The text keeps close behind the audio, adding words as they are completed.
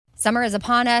Summer is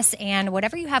upon us, and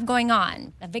whatever you have going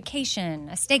on, a vacation,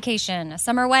 a staycation, a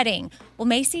summer wedding, well,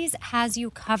 Macy's has you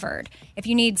covered. If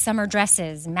you need summer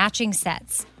dresses, matching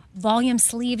sets, volume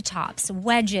sleeve tops,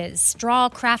 wedges, straw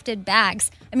crafted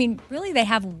bags, really they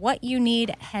have what you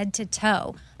need head to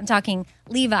toe. I'm talking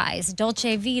Levi's,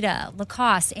 Dolce Vita,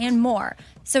 Lacoste, and more.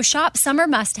 So shop summer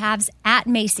must-haves at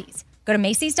Macy's. Go to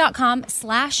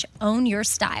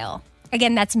Macys.com/ownyourstyle.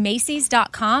 Again, that's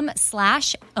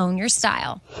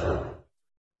Macys.com/ownyourstyle.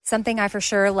 Something I for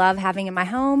sure love having in my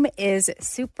home is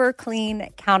super clean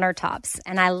countertops,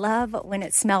 and I love when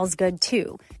it smells good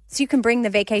too. So you can bring the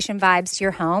vacation vibes to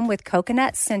your home with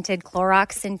coconut-scented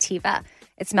Clorox Scentiva.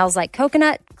 It smells like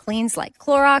coconut, cleans like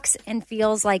Clorox, and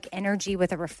feels like energy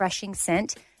with a refreshing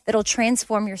scent that'll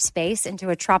transform your space into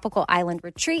a tropical island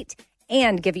retreat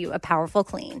and give you a powerful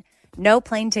clean. No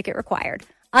plane ticket required.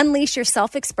 Unleash your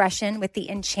self-expression with the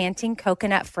enchanting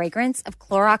coconut fragrance of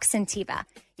Clorox Scentiva.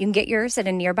 You can get yours at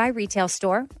a nearby retail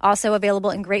store, also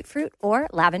available in grapefruit or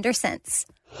lavender scents.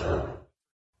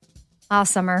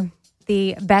 Summer,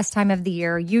 the best time of the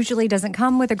year, usually doesn't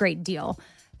come with a great deal.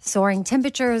 Soaring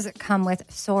temperatures come with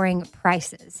soaring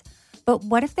prices. But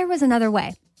what if there was another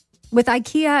way? With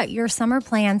IKEA, your summer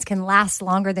plans can last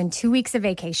longer than 2 weeks of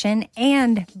vacation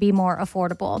and be more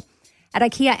affordable. At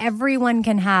IKEA, everyone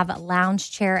can have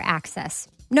lounge chair access.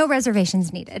 No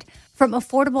reservations needed. From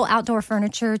affordable outdoor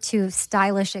furniture to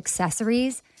stylish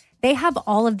accessories, they have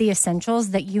all of the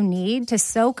essentials that you need to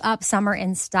soak up summer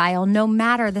in style, no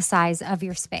matter the size of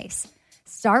your space.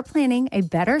 Start planning a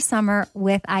better summer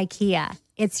with IKEA.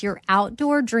 It's your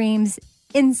outdoor dreams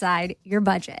inside your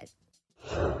budget.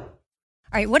 All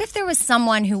right, what if there was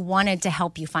someone who wanted to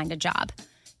help you find a job?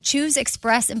 Choose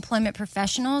Express Employment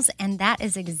Professionals, and that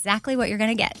is exactly what you're going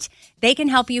to get. They can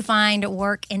help you find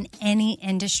work in any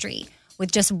industry.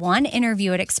 With just one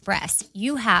interview at Express,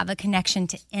 you have a connection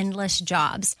to endless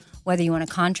jobs. Whether you want a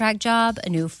contract job, a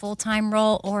new full-time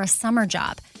role, or a summer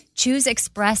job, choose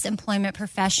Express Employment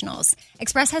Professionals.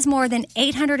 Express has more than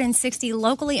 860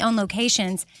 locally owned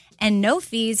locations and no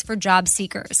fees for job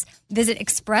seekers. Visit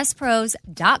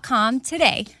expresspros.com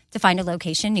today to find a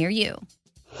location near you.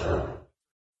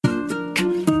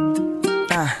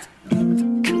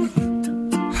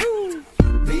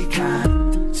 Be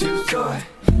kind, choose joy,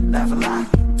 laugh a lot.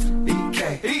 Be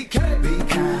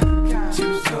kind,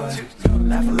 choose joy,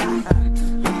 laugh a lot.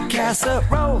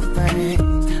 Casserole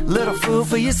thing, little food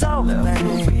for your soul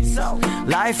thing.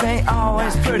 Life ain't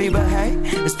always pretty, but hey,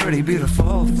 it's pretty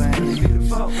beautiful thing.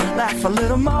 Laugh a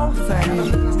little more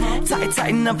thing,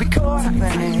 tighten up your core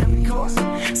thing.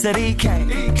 Said EK,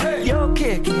 you're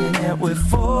kicking it with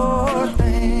 4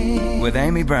 things. With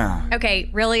Amy Brown. Okay,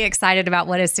 really excited about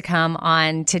what is to come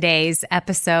on today's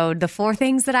episode. The 4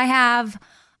 things that I have,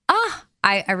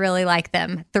 I really like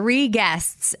them. 3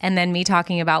 guests and then me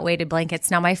talking about weighted blankets.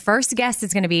 Now, my first guest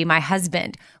is going to be my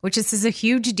husband, which is a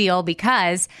huge deal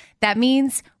because that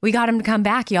means we got him to come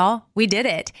back, y'all. We did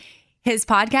it. His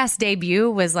podcast debut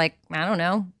was the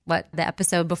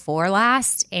episode before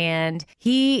last. And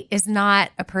he is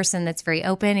not a person that's very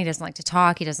open. He doesn't like to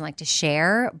talk. He doesn't like to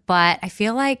share. But I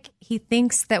feel like he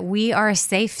thinks that we are a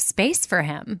safe space for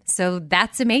him. So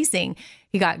that's amazing.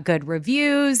 He got good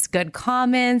reviews, good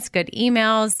comments, good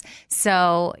emails.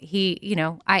 So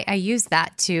I used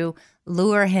that to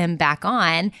lure him back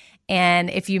on. And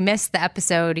if you missed the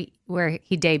episode where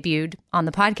he debuted on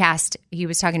the podcast, he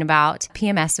was talking about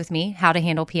PMS with me, how to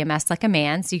handle PMS like a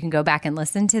man. So you can go back and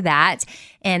listen to that.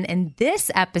 And in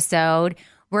this episode,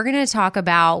 we're going to talk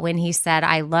about when he said,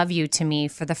 "I love you" to me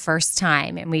for the first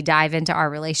time. And we dive into our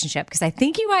relationship because I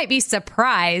think you might be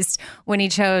surprised when he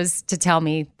chose to tell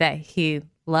me that he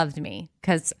loved me,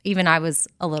 because even I was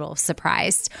a little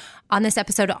surprised. On this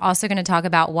episode, I'm also going to talk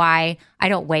about why I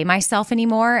don't weigh myself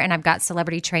anymore. And I've got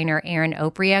celebrity trainer Erin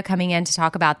Opria coming in to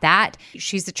talk about that.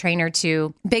 She's a trainer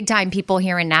to big time people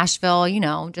here in Nashville,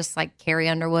 just like Carrie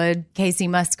Underwood, Casey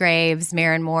Musgraves,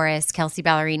 Maren Morris, Kelsey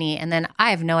Ballerini. And then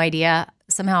I have no idea.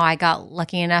 Somehow I got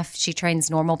lucky enough. She trains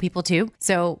normal people too.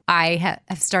 So I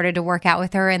have started to work out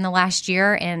with her in the last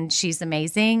year, and she's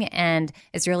amazing and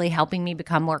is really helping me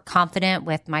become more confident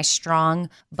with my strong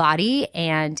body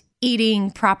and eating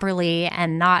properly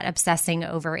and not obsessing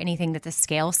over anything that the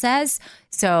scale says.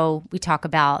 So we talk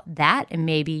about that, and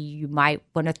maybe you might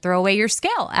want to throw away your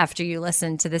scale after you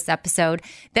listen to this episode.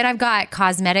 Then I've got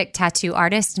cosmetic tattoo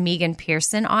artist Megan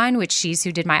Pearson on, which she's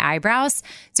who did my eyebrows.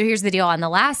 So here's the deal. On the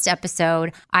last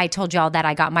episode, I told y'all that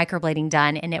I got microblading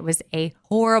done, and it was a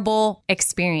horrible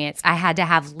experience. I had to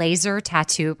have laser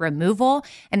tattoo removal,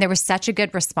 and there was such a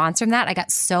good response from that. I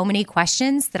got so many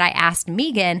questions that I asked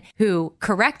Megan, who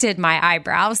corrected my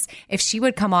eyebrows, if she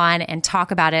would come on and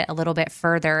talk about it a little bit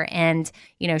further. And,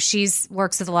 you know, she's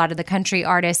works with a lot of the country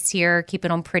artists here, keeping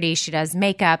them pretty. She does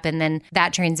makeup, and then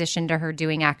that transitioned to her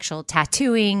doing actual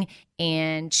tattooing.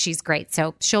 And she's great.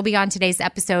 So she'll be on today's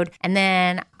episode. And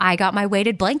then I got my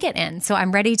weighted blanket in. So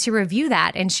I'm ready to review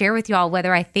that and share with y'all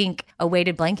whether I think a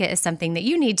weighted blanket is something that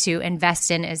you need to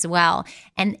invest in as well.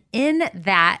 And in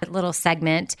that little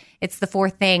segment, it's the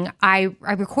fourth thing. I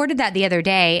recorded that the other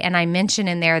day, and I mentioned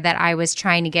in there that I was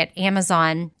trying to get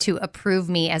Amazon to approve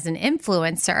me as an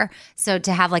influencer. So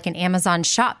to have like an Amazon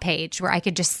shop page where I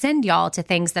could just send y'all to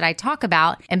things that I talk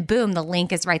about, and boom, the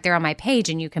link is right there on my page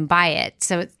and you can buy it.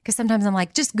 So because sometimes I'm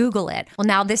like, just Google it. Well,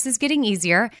 now this is getting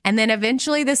easier. And then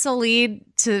eventually this will lead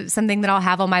to something that I'll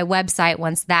have on my website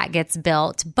once that gets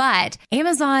built. But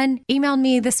Amazon emailed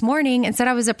me this morning and said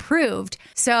I was approved.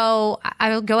 So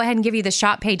I'll go ahead and give you the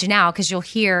shop page now, because you'll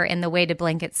hear in the weighted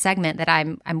blanket segment that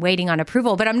I'm waiting on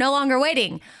approval, but I'm no longer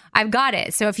waiting. I've got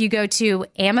it. So if you go to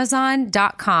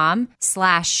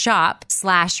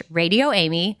amazon.com/shop/Radio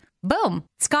Amy, boom,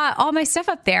 it's got all my stuff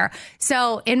up there.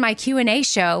 So in my Q&A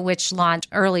show, which launched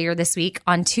earlier this week,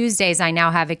 on Tuesdays, I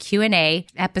now have a Q&A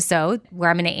episode where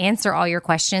I'm going to answer all your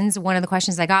questions. One of the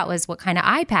questions I got was, what kind of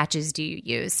eye patches do you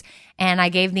use? And I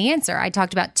gave the answer. I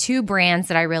talked about two brands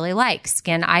that I really like,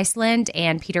 Skin Iceland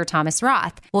and Peter Thomas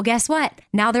Roth. Well, guess what?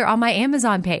 Now they're on my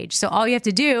Amazon page. So all you have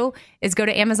to do is go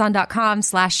to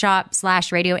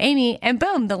amazon.com/shop/Radio Amy, and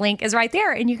boom, the link is right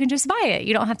there and you can just buy it.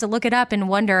 You don't have to look it up and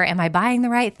wonder, am I buying the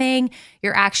right thing?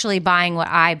 You're actually buying what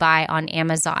I buy on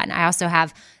Amazon. I also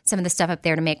have some of the stuff up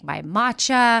there to make my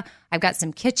matcha. I've got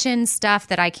some kitchen stuff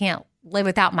that I can't live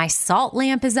without. My salt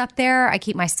lamp is up there. I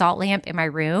keep my salt lamp in my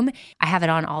room. I have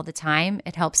it on all the time.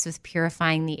 It helps with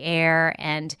purifying the air,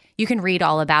 and you can read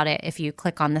all about it if you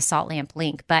click on the salt lamp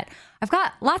link. But I've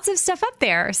got lots of stuff up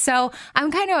there. So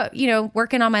I'm kind of,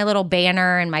 working on my little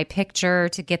banner and my picture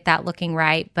to get that looking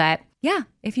right. But yeah,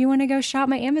 if you want to go shop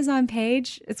my Amazon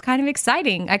page, it's kind of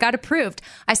exciting. I got approved.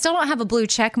 I still don't have a blue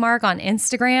check mark on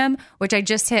Instagram, which I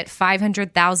just hit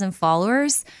 500,000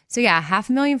 followers. So yeah,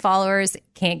 500,000 followers,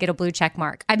 can't get a blue check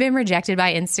mark. I've been rejected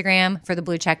by Instagram for the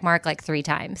blue check mark like 3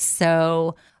 times.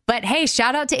 So, but hey,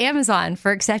 shout out to Amazon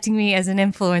for accepting me as an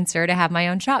influencer to have my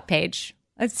own shop page.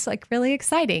 It's like really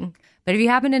exciting. But if you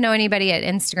happen to know anybody at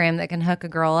Instagram that can hook a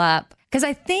girl up, because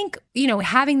I think,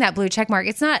 having that blue check mark,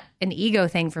 it's not an ego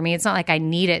thing for me. It's not like I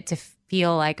need it to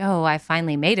feel like, oh, I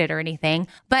finally made it or anything.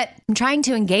 But I'm trying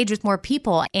to engage with more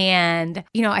people. And,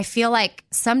 I feel like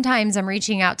sometimes I'm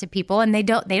reaching out to people and they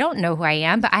don't know who I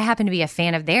am, but I happen to be a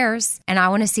fan of theirs. And I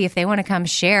want to see if they want to come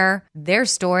share their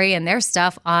story and their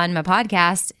stuff on my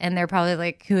podcast. And they're probably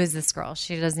like, who is this girl?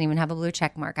 She doesn't even have a blue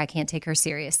check mark. I can't take her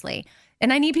seriously.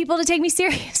 And I need people to take me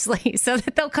seriously so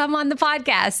that they'll come on the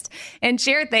podcast and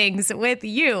share things with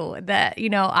you that,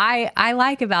 I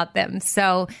like about them.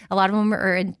 So a lot of them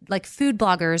are like food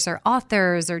bloggers or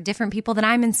authors or different people that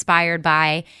I'm inspired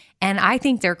by. And I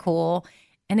think they're cool.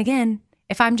 And again,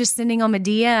 if I'm just sending them a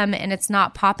DM and it's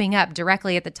not popping up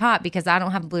directly at the top because I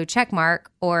don't have a blue check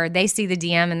mark, or they see the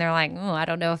DM and they're like, oh, I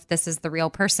don't know if this is the real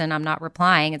person, I'm not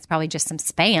replying. It's probably just some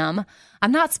spam.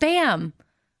 I'm not spam.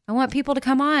 I want people to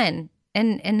come on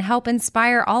and help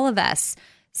inspire all of us.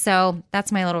 So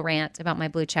that's my little rant about my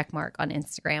blue check mark on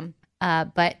Instagram.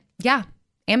 But yeah,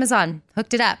 Amazon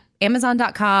hooked it up.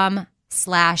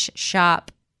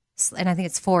 Amazon.com/shop. And I think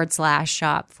it's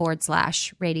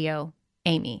 /shop/Radio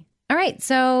Amy. All right.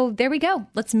 So there we go.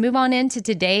 Let's move on into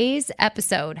today's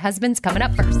episode. Husbands coming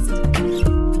up first.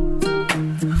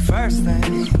 First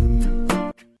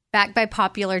thing. Back by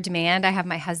popular demand, I have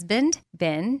my husband,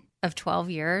 Ben, of 12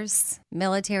 years,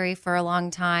 military for a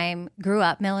long time, grew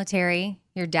up military.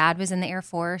 Your dad was in the Air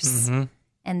Force. Mm-hmm.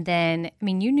 And then,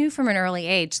 you knew from an early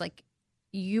age, like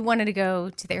you wanted to go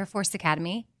to the Air Force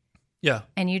Academy. Yeah.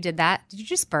 And you did that. Did you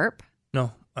just burp?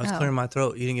 No, I was clearing my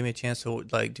throat. You didn't give me a chance to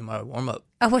do my warm up.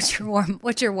 Oh, what's your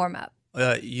warm up?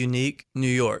 Unique New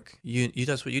York.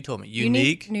 That's what you told me.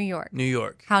 Unique New York. New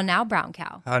York. How now, brown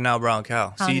cow? How now, brown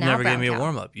cow? How See, you now, never gave me a brown cow?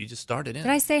 warm up. You just started in.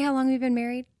 Did I say how long we've been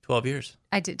married? 12 years.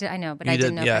 I did. I know, but You I did,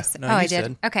 didn't know yeah. if I said. No, I you did.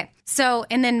 said. Okay. So,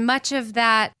 and then much of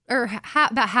that, or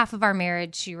about half of our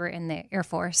marriage, you were in the Air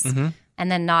Force, and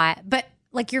then not. But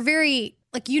like you're very,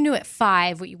 like you knew at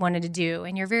 5 what you wanted to do,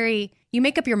 and you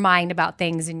make up your mind about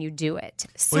things and you do it.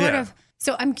 Sort of.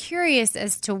 So I'm curious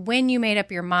as to when you made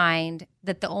up your mind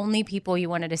that the only people you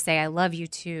wanted to say I love you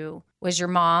to was your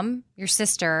mom, your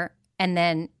sister, and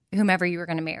then whomever you were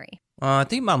going to marry. I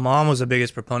think my mom was the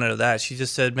biggest proponent of that. She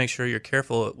just said, make sure you're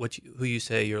careful who you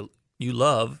say you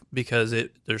love, because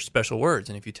there's special words.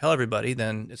 And if you tell everybody,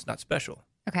 then it's not special.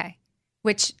 Okay.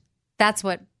 Which that's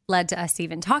what led to us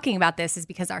even talking about this, is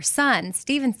because our son,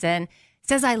 Stevenson,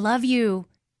 says, I love you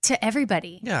to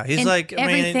everybody. Yeah. He's and like,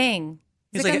 everything.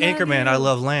 He's like Anchorman. I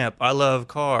love lamp. I love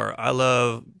car. I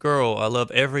love girl. I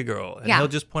love every girl. And he'll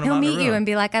just point them out in the room. He'll meet you and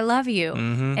be like, I love you.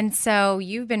 Mm-hmm. And so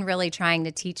you've been really trying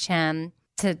to teach him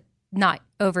to not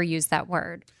overuse that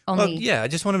word. I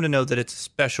just want him to know that it's a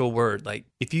special word. Like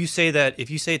if you say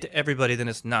it to everybody, then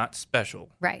it's not special.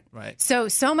 Right. Right. So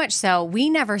much so, we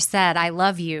never said I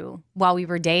love you while we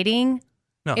were dating.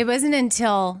 No. It wasn't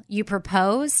until you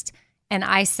proposed and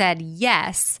I said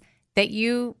yes that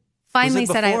you finally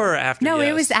said before or after No, yes?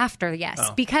 It was after yes.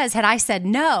 Oh. Because had I said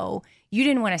no, you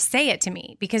didn't want to say it to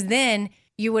me, because then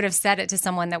you would have said it to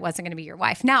someone that wasn't going to be your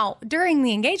wife. Now, during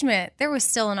the engagement, there was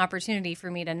still an opportunity for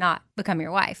me to not become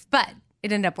your wife, but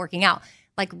it ended up working out.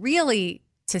 Like, really,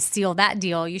 to seal that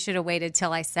deal, you should have waited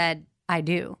till I said I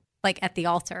do, like at the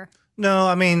altar. No,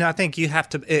 I mean, I think you have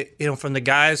to, from the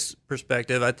guy's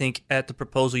perspective, I think at the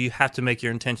proposal, you have to make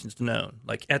your intentions known.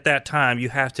 Like at that time, you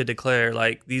have to declare,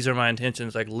 like, these are my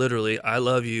intentions. Like literally, I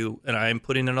love you and I am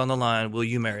putting it on the line. Will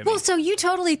you marry me? Well, so you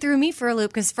totally threw me for a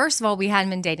loop, because first of all, we hadn't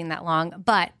been dating that long,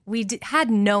 but we had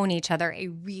known each other a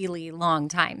really long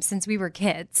time since we were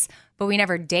kids, but we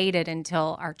never dated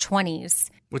until our 20s.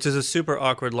 Which is a super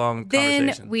awkward long Then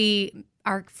conversation.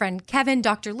 Our friend Kevin,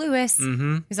 Dr. Lewis,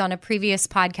 who's on a previous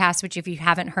podcast, which if you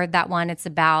haven't heard that one, it's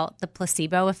about the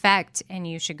placebo effect, and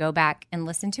you should go back and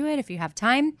listen to it if you have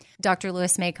time. Dr.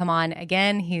 Lewis may come on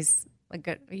again. He's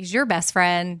your best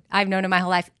friend. I've known him my whole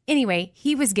life. Anyway,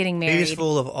 he was getting married. He's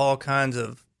full of all kinds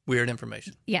of weird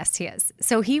information. Yes, he is.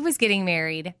 So he was getting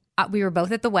married. We were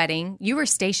both at the wedding. You were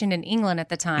stationed in England at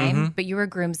the time, but you were a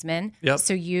groomsman. Yep.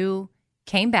 So you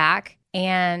came back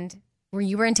and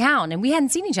you were in town, and we hadn't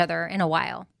seen each other in a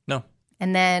while. No.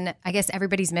 And then I guess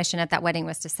everybody's mission at that wedding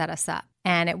was to set us up,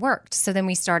 and it worked. So then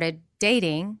we started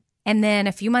dating. And then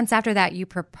a few months after that, you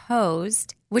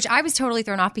proposed, which I was totally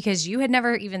thrown off because you had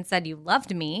never even said you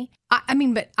loved me.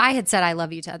 But I had said I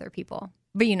love you to other people,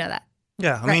 but you know that.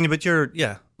 Yeah. I Right. mean, but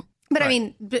yeah. But Right. I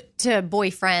mean, to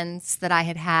boyfriends that I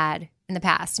had in the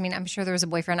past. I mean, I'm sure there was a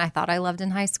boyfriend I thought I loved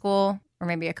in high school, or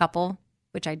maybe a couple,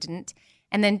 which I didn't.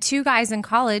 And then 2 guys in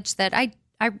college that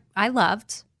I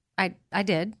loved. I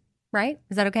did. Right?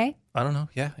 Is that okay? I don't know.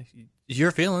 Yeah.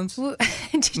 Your feelings.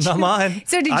 Did Not you- mine.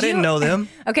 So I didn't know them.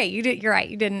 Okay, you're right.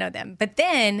 You didn't know them. But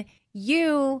then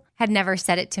you had never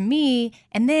said it to me.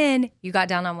 And then you got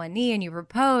down on one knee and you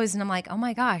proposed. And I'm like, oh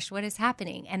my gosh, what is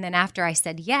happening? And then after I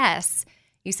said yes,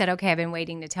 you said, okay, I've been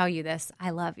waiting to tell you this.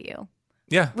 I love you.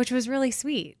 Yeah. Which was really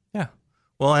sweet. Yeah.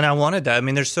 Well, and I wanted that. I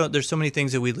mean, there's so many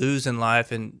things that we lose in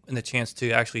life, and the chance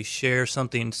to actually share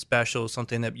something special,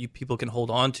 something that people can hold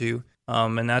on to.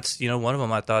 And that's, one of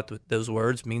them. I thought that those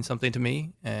words mean something to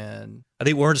me. And I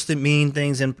think words that mean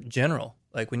things in general.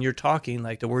 Like when you're talking,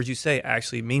 like the words you say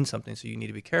actually mean something. So you need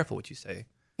to be careful what you say.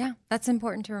 Yeah, that's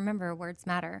important to remember. Words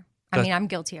matter. I mean, I'm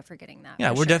guilty of forgetting that. Yeah,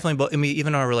 for we're sure. definitely, I mean,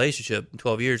 even our relationship in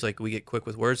 12 years, like we get quick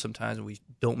with words sometimes, and we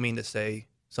don't mean to say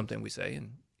something we say,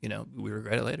 and, we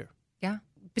regret it later. Yeah.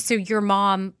 So your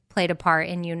mom played a part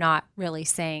in you not really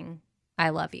saying, I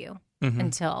love you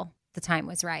until the time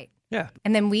was right. Yeah.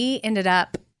 And then we ended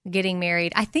up getting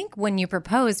married. I think when you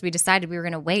proposed, we decided we were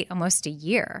going to wait almost a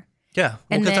year. Yeah. Well,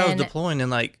 And because I was then- deploying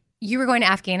in You were going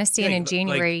to Afghanistan in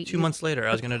January. Like 2 months later,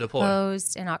 I was going to deploy.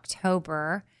 Proposed in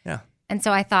October. Yeah. And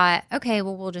so I thought, okay,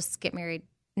 well, we'll just get married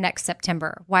next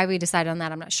September. Why we decided on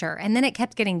that, I'm not sure. And then it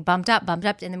kept getting bumped up. And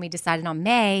then we decided on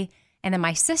May. And then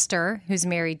my sister, who's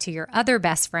married to your other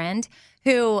best friend,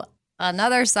 who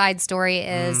another side story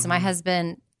is my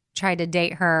husband tried to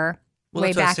date her Well,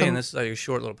 way that's what I back was saying. when, This is like a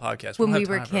short little podcast. when don't we have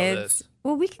were time for all kids. this.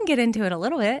 Well, we can get into it a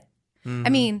little bit. I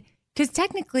mean, because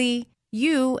technically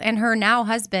you and her now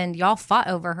husband, y'all fought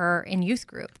over her in youth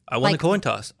group. I won the coin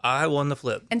toss. I won the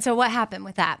flip. And so what happened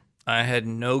with that? I had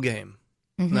no game.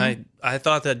 And I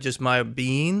thought that just my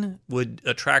being would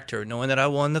attract her, knowing that I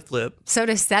won the flip. So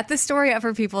to set the story up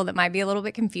for people that might be a little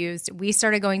bit confused, we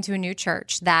started going to a new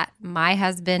church that my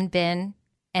husband, Ben,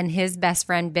 and his best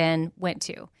friend, Ben, went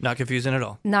to. Not confusing at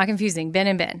all. Not confusing, Ben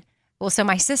and Ben. Well, so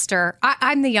my sister,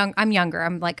 I'm younger.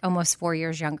 I'm like almost 4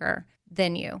 years younger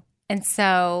than you. And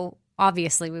so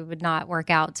obviously we would not work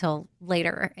out till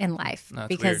later in life That's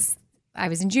because I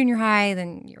was in junior high,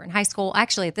 then you were in high school.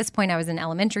 Actually, at this point, I was in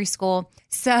elementary school.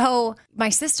 So my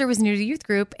sister was new to youth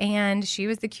group, and she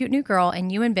was the cute new girl, and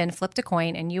you and Ben flipped a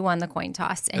coin, and you won the coin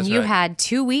toss. And That's you right. had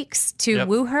 2 weeks to Yep.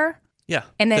 woo her. Yeah.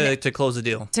 And then to close the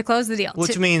deal. to close the deal.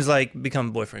 Which means like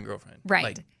become boyfriend, girlfriend. Right.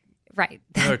 Like, right.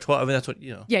 or 12. I mean, that's what,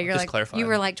 you know. Yeah, you're just like, clarifying. you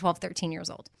were like 12, 13 years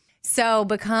old. So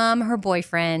become her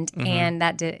boyfriend, Mm-hmm. and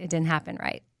it didn't happen,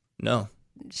 right? No.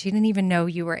 She didn't even know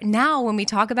you were. Now, when we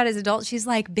talk about it as adults, she's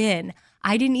like, Ben,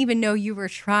 I didn't even know you were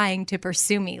trying to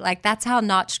pursue me. Like, that's how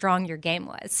not strong your game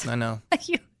was. I know.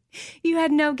 You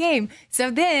had no game.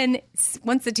 So then,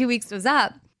 once the 2 weeks was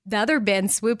up, the other Ben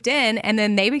swooped in, and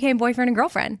then they became boyfriend and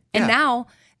girlfriend. And Yeah. now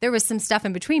there was some stuff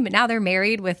in between, but now they're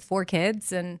married with 4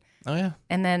 kids. And Oh, yeah.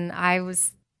 then I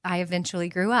eventually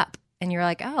grew up, and you're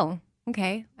like, oh,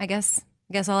 okay, I guess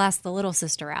I'll ask the little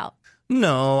sister out.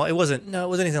 No, it wasn't. No, it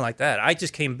wasn't anything like that. I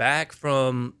just came back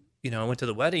from, I went to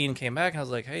the wedding and came back. And I was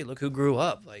like, hey, look who grew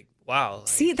up. Like, wow. Like,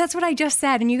 See, that's what I just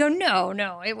said. And you go,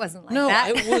 no, it wasn't like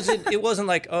that. it wasn't. It wasn't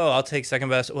like, oh, I'll take second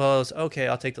best. Well, it's okay.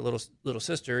 I'll take the little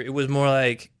sister. It was more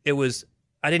like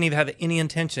I didn't even have any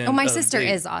intention. Oh, my of sister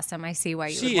dating. is awesome. I see why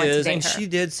you would She want to is, date and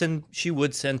her. she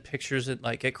would send pictures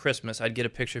at Christmas. I'd get a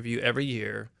picture of you every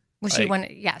year. Well, she Like, wanted,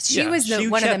 she yeah, was she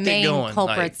one of the kept it main going,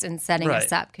 culprits like, in setting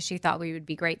us right. up because she thought we would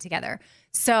be great together.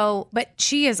 So, but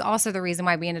she is also the reason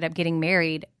why we ended up getting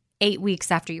married 8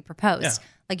 weeks after you proposed. Yeah.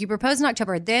 Like you proposed in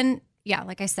October, then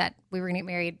like I said, we were going to get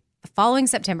married the following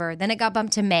September. Then it got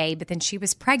bumped to May, but then she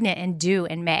was pregnant and due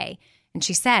in May, and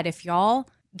she said, if y'all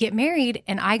get married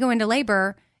and I go into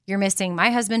labor, you're missing my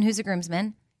husband who's a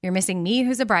groomsman, you're missing me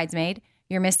who's a bridesmaid.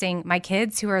 You're missing my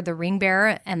kids who are the ring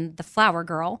bearer and the flower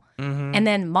girl. Mm-hmm. And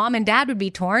then mom and dad would be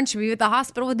torn. Should we be at the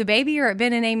hospital with the baby or at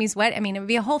Ben and Amy's wedding? I mean, it would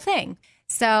be a whole thing.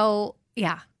 So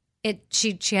yeah,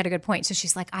 she had a good point. So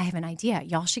she's like, I have an idea.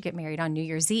 Y'all should get married on New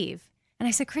Year's Eve. And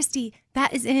I said, Christy,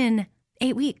 that is in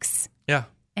 8 weeks. Yeah.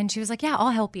 And she was like, yeah,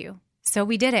 I'll help you. So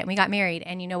we did it and we got married.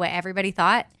 And you know what everybody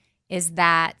thought is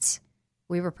that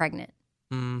we were pregnant.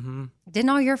 Mm-hmm. Didn't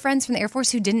all your friends from the Air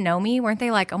Force who didn't know me, weren't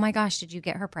they like, oh my gosh, did you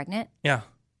get her pregnant? Yeah.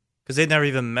 Because they'd never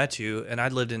even met you, and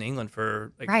I'd lived in England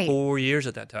for Right. 4 years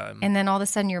at that time. And then all of a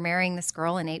sudden you're marrying this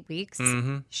girl in 8 weeks.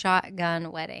 Mm-hmm.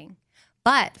 Shotgun wedding.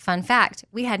 But fun fact,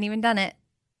 we hadn't even done it.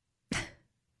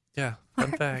 Yeah,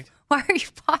 fun fact. Why are you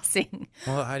pausing?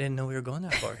 Well, I didn't know we were going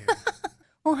that far here.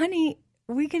 Well, honey,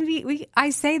 I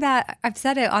say that, I've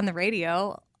said it on the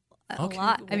radio a Okay,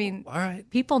 lot. I well, mean, all right.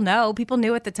 people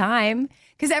knew at the time.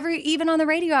 Because even on the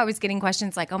radio, I was getting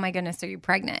questions like, oh my goodness, are you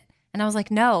pregnant? And I was like,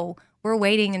 no, we're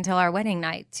waiting until our wedding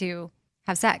night to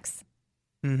have sex.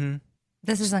 Mm-hmm.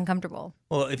 This is uncomfortable.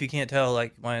 Well, if you can't tell,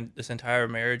 like this entire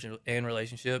marriage and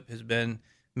relationship has been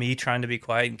me trying to be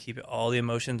quiet and keep all the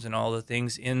emotions and all the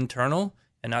things internal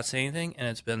and not say anything. And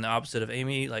it's been the opposite of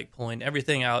Amy, like pulling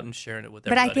everything out and sharing it with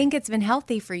But everybody. I think it's been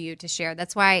healthy for you to share.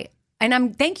 That's why,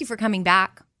 and thank you for coming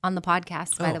back on the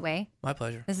podcast, by Oh. the way. My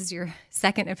pleasure. This is your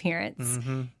second appearance.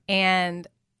 Mm-hmm. And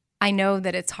I know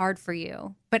that it's hard for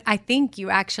you, but I think you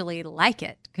actually like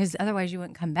it because otherwise you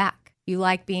wouldn't come back. You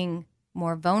like being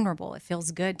more vulnerable. It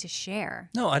feels good to share.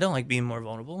 No, I don't like being more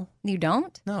vulnerable. You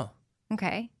don't? No.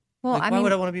 Okay. Well, Like, I why mean,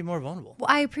 would I want to be more vulnerable? well,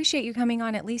 I appreciate you coming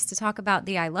on at least to talk about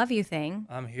the I love you thing.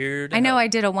 I'm here to I know help. I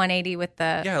did a 180 with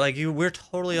the, Yeah, like we're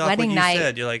totally off Wedding what you night.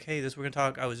 said. You're like, hey, we're gonna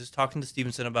talk. I was just talking to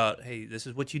Stevenson about, hey, this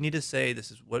is what you need to say. This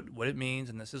is what it means,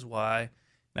 and this is why.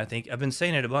 And I think I've been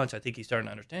saying it a bunch. I think he's starting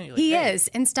to understand. You're like, he hey, is.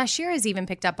 And Stashir has even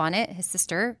picked up on it, his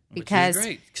sister, which is because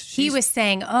great. he She's- was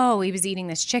saying, oh, he was eating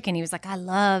this chicken. He was like, I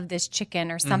love this chicken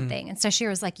Mm-hmm. or something. And Stashir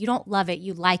was like, you don't love it.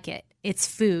 You like it. It's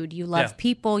food. You love Yeah.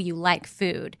 people. You like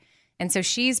food. And so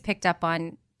she's picked up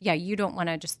on, yeah, you don't want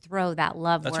to just throw that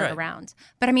love That's word right. around.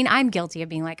 But I mean, I'm guilty of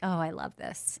being like, oh, I love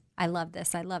this. I love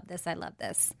this. I love this. I love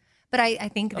this. But I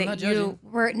think I'm that not judging.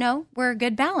 we're a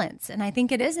good balance. And I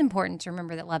think it is important to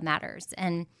remember that love matters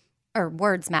or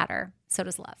words matter. So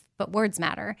does love, but words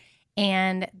matter.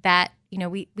 And that,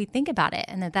 we think about it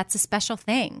and that's a special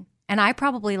thing. And I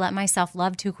probably let myself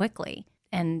love too quickly.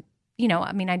 And,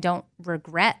 I don't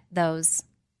regret those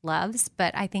loves,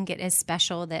 but I think it is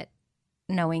special that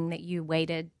knowing that you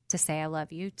waited to say I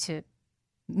love you to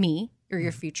me or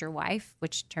your future wife,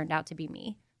 which turned out to be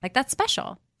me. Like that's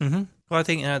special. Mm-hmm. Well, I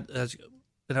think and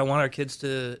I want our kids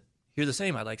to hear the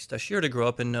same. I'd like Stashir to grow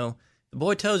up and know the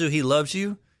boy tells you he loves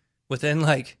you within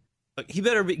he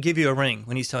better give you a ring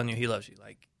when he's telling you he loves you.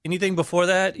 Like anything before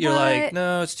that, you're What? like,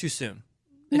 no, it's too soon.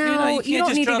 No, you can't don't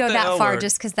just need to drop go that L far word.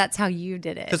 just because that's how you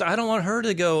did it. Because I don't want her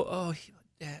to go, oh,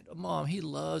 Dad, Mom, he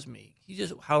loves me.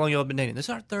 How long y'all been dating? This is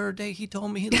our third date. He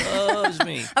told me he loves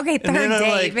me. Okay, And then third I'm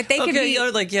date, like, but they could okay, be-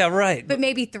 you're like, yeah, right. But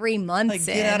maybe 3 months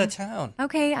like, in. get out of town.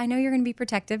 Okay, I know you're going to be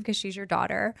protective because she's your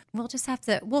daughter. We'll just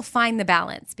we'll find the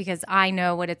balance because I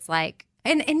know what it's like.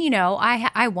 And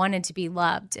I wanted to be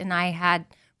loved and I had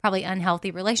probably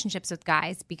unhealthy relationships with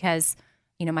guys because,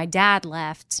 my dad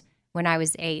left when I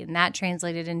was 8. And that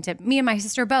translated into me and my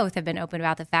sister both have been open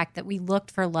about the fact that we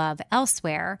looked for love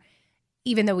elsewhere,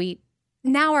 even though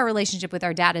now our relationship with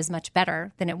our dad is much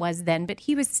better than it was then. But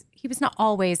he was not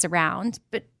always around,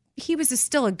 but he was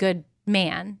still a good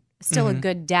man, still a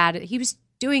good dad. He was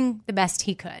doing the best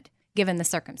he could given the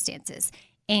circumstances.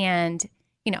 And,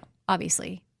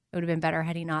 obviously it would have been better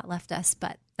had he not left us,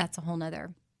 but that's a whole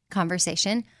nother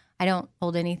conversation. I don't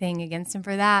hold anything against him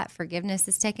for that. Forgiveness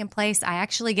has taken place. I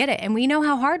actually get it. And we know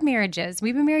how hard marriage is.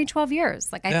 We've been married 12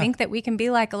 years. Like, I think that we can be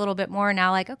like a little bit more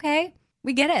now, like, okay,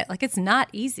 we get it. Like, it's not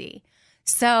easy.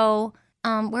 So,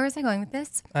 where was I going with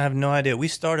this? I have no idea. We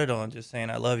started on just saying,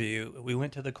 I love you. We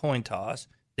went to the coin toss.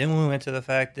 Then we went to the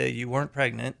fact that you weren't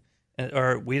pregnant,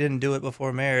 or we didn't do it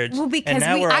before marriage. Well, because and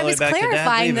now we're all I the way was back to dad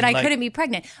clarifying that I leaving. couldn't be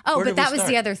pregnant. Oh, where but did we that was the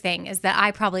start? other thing, is that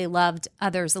I probably loved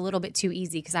others a little bit too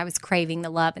easy because I was craving the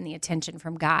love and the attention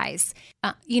from guys.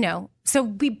 So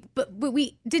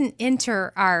we didn't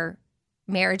enter our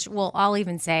marriage. Well, I'll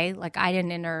even say, like, I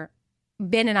didn't enter.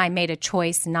 Ben and I made a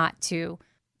choice not to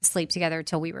sleep together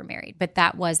until we were married, but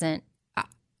that wasn't.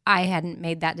 I hadn't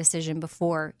made that decision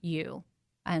before you,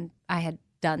 and I had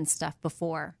done stuff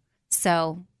before.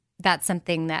 So that's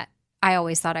something that I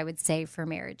always thought I would save for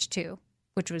marriage too,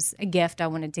 which was a gift I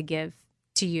wanted to give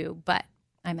to you, but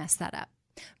I messed that up.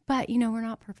 But, we're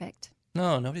not perfect.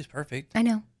 No, nobody's perfect. I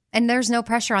know. And there's no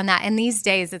pressure on that. And these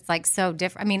days it's like so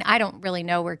different. I mean, I don't really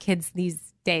know where kids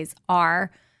these days are,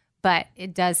 but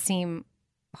it does seem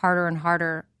harder and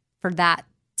harder for that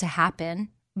to happen.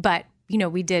 But,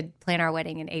 we did plan our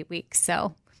wedding in 8 weeks,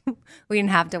 so we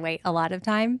didn't have to wait a lot of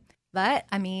time. But,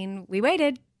 I mean, we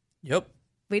waited. Yep.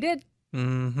 We did.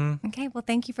 Mm-hmm. Okay. Well,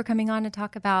 thank you for coming on to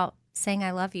talk about saying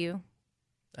I love you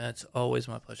That's always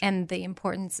my pleasure. and the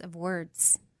importance of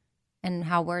words and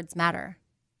how words matter.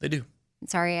 They do.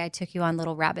 Sorry, I took you on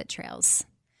little rabbit trails.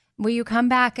 Will you come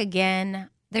back again?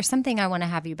 There's something I want to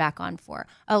have you back on for.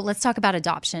 Oh, let's talk about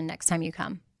adoption next time you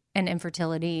come, and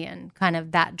infertility and kind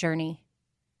of that journey.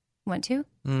 Want to?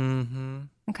 Mm-hmm.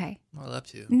 Okay. I'd love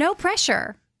to. No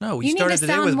pressure. No, we You need started to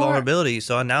today sound with more- vulnerability.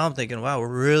 So now I'm thinking, wow,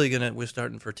 we're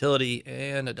starting fertility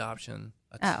and adoption.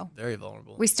 That's very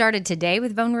vulnerable. We started today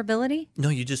with vulnerability. No,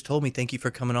 you just told me thank you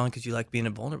for coming on because you like being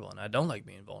vulnerable, and I don't like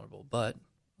being vulnerable. But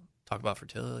talk about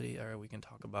fertility, or we can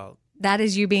talk about. That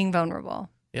is you being vulnerable.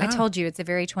 Yeah. I told you it's a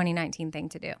very 2019 thing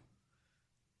to do.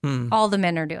 Hmm. All the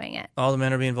men are doing it. All the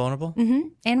men are being vulnerable. Mm-hmm.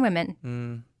 And women.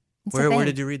 Hmm. It's a Where thing.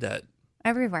 did you read that?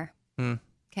 Everywhere. Hmm.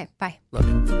 Okay, bye. Love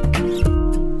it.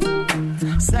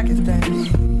 Second thing.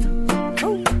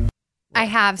 I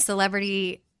have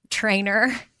celebrity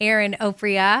trainer Erin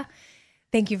Opria.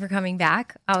 Thank you for coming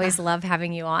back. I always love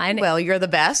having you on. Well, you're the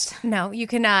best. No, you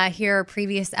can hear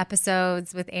previous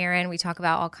episodes with Erin. We talk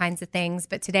about all kinds of things.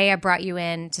 But today I brought you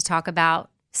in to talk about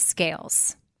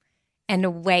scales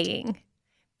and weighing,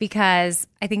 because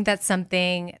I think that's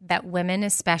something that women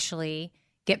especially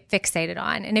get fixated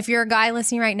on. And if you're a guy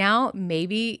listening right now,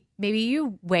 maybe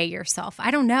you weigh yourself.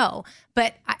 I don't know.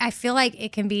 But I feel like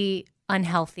it can be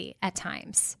unhealthy at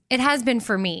times. It has been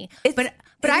for me. But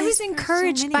I was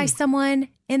encouraged by someone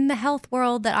in the health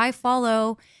world that I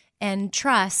follow and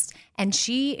trust, and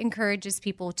she encourages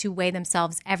people to weigh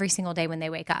themselves every single day when they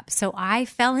wake up. So I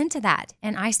fell into that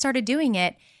and I started doing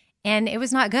it, and it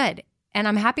was not good. And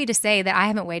I'm happy to say that I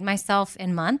haven't weighed myself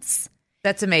in months.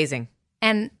 That's amazing.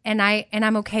 And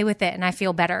I'm okay with it, and I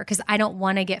feel better because I don't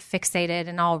want to get fixated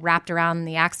and all wrapped around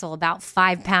the axle about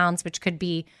 5 pounds, which could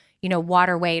be,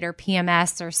 water weight or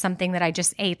PMS or something that I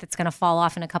just ate that's going to fall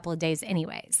off in a couple of days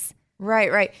anyways.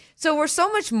 Right. So we're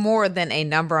so much more than a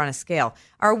number on a scale.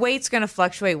 Our weight's going to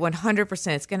fluctuate 100%.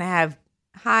 It's going to have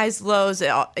highs, lows.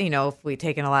 If we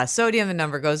take in a lot of sodium, the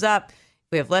number goes up.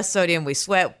 If we have less sodium, we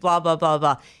sweat, blah, blah, blah,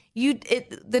 blah.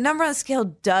 The number on the scale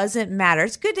doesn't matter.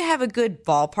 It's good to have a good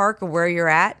ballpark of where you're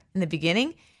at in the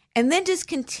beginning, and then just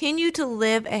continue to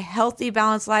live a healthy,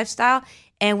 balanced lifestyle.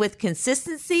 And with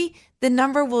consistency, the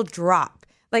number will drop.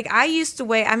 Like I used to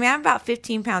weigh, I'm about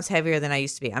 15 pounds heavier than I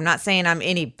used to be. I'm not saying I'm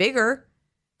any bigger,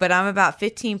 but I'm about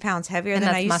 15 pounds heavier And than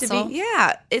that's I used muscle? to be.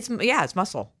 Yeah, it's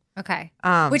muscle. Okay.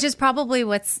 Which is probably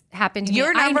what's happened to me.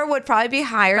 Your number would probably be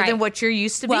higher Right. than what you're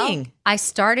used to being. I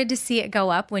started to see it go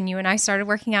up when you and I started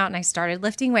working out and I started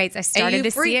lifting weights. I started you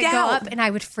to see it freaked go out. up and I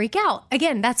would freak out.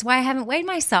 Again, that's why I haven't weighed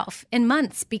myself in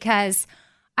months, because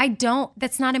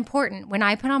that's not important. When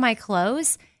I put on my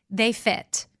clothes, they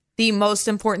fit. The most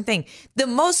important thing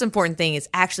is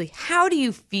actually, how do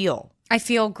you feel? I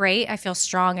feel great. I feel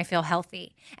strong. I feel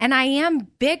healthy. And I am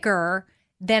bigger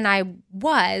than I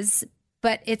was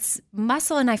but it's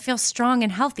muscle and I feel strong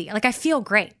and healthy. Like I feel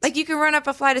great. Like you can run up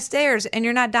a flight of stairs and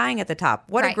you're not dying at the top.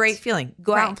 What a Right. great feeling.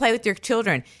 Go out Right. and play with your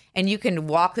children and you can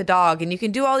walk the dog and you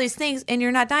can do all these things and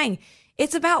you're not dying.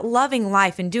 It's about loving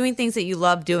life and doing things that you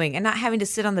love doing and not having to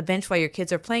sit on the bench while your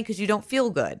kids are playing because you don't feel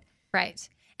good. Right.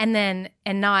 And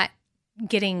not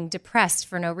getting depressed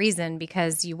for no reason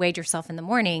because you weighed yourself in the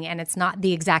morning and it's not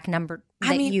the exact number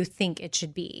that you think it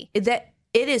should be.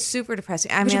 It is super depressing.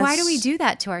 Which, why do we do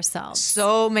that to ourselves?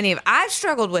 So many of I've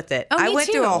struggled with it. Oh, I me went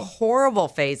through a too. horrible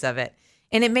phase of it.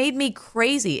 And it made me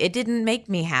crazy. It didn't make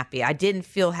me happy. I didn't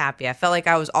feel happy. I felt like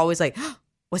I was always like,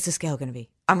 what's the scale going to be?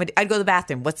 I'd go to the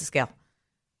bathroom. What's the scale?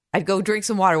 I'd go drink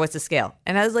some water. What's the scale?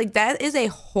 And I was like, that is a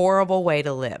horrible way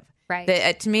to live.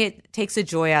 Right. To me, it takes the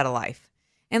joy out of life.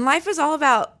 And life is all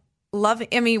about loving.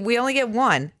 I mean, we only get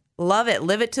one. Love it.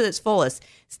 Live it to its fullest.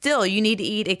 Still, you need to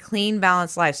eat a clean,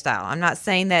 balanced lifestyle. I'm not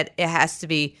saying that it has to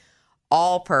be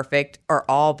all perfect or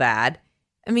all bad.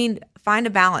 I mean, find a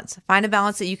balance. Find a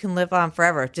balance that you can live on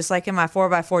forever. Just like in my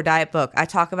 4x4 diet book, I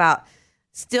talk about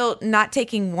still not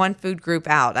taking one food group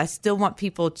out. I still want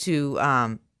people to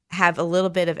have a little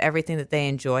bit of everything that they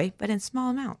enjoy, but in small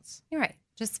amounts. You're right.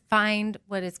 Just find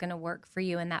what is going to work for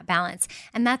you in that balance.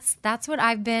 And that's what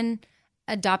I've been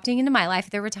adopting into my life.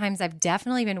 There were times I've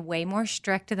definitely been way more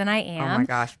strict than I am. Oh my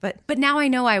gosh. But now I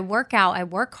know I work out, I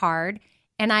work hard,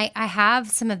 and I have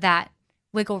some of that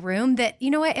wiggle room that, you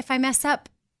know what, if I mess up,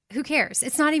 who cares?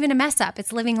 It's not even a mess up.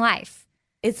 It's living life.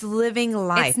 it's living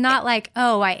life. It's not like,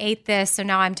 oh, I ate this, so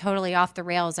now I'm totally off the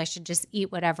rails. I should just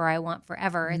eat whatever I want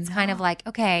forever. It's kind of like,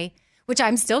 okay, which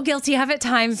I'm still guilty of at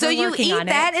times. So you working eat on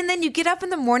that it. and then you get up in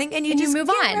the morning and you just move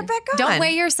get on. right back on. Don't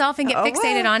weigh yourself and get Oh,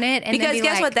 fixated well. on it. And because then be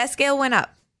guess like, what? That scale went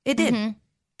up. It did. Mhm.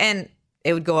 And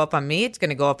it would go up on me. It's going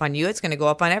to go up on you. It's going to go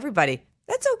up on everybody.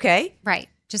 That's okay. Right.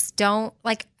 Just don't,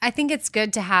 like, I think it's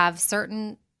good to have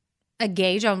a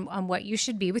gauge on what you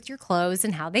should be with your clothes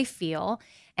and how they feel.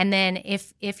 And then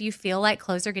if you feel like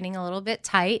clothes are getting a little bit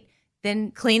tight,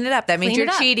 then Clean it up. That means Clean it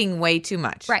you're up. cheating way too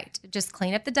much. right, just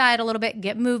clean up the diet a little bit,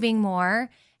 get moving more,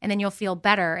 and then you'll feel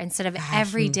better instead of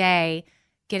every day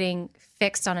getting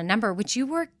fixed on a number, which you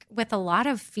work with a lot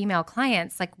of female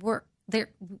clients. Like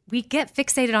we get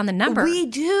fixated on the number. We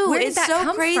do. Where did It's that so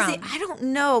come crazy. from? I don't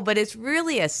know, but it's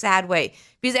really a sad way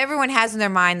because everyone has in their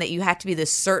mind that you have to be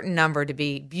this certain number to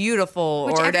be beautiful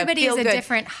Which or to everybody feel is a good.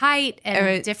 different height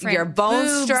and different your bone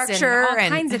boobs structure and all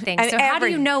kinds of things. and So how do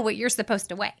you know what you're supposed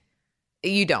to weigh?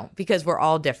 You don't, because we're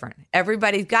all different.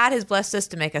 God has blessed us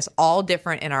to make us all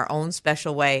different in our own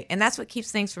special way, and that's what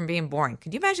keeps things from being boring.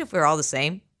 Could you imagine if we were all the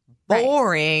same? Right.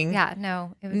 Boring. Yeah,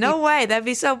 no. It would No be- way. That'd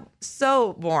be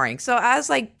so boring. So I was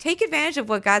like, take advantage of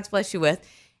what God's blessed you with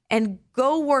and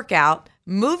go work out,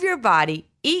 move your body,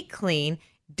 eat clean,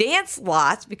 dance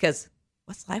lots, because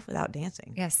what's life without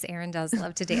dancing? Yes, Erin does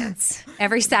love to dance.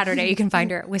 Every Saturday you can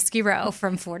find her at Whiskey Row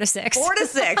from 4 to 6. 4 to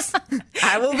 6.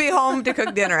 I will be home to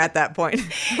cook dinner at that point.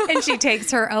 And she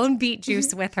takes her own beet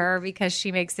juice with her because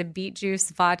she makes a beet juice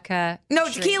vodka. No,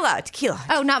 drink. tequila.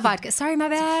 Oh, not vodka. Sorry, my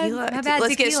bad. Tequila. My bad.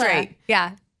 Let's get tequila. straight.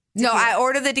 Yeah. No, I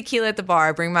order the tequila at the bar.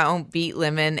 I bring my own beet,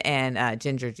 lemon, and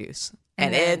ginger juice.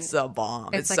 And then it's a bomb.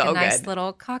 It's like so a nice good.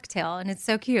 little cocktail, and it's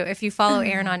so cute. If you follow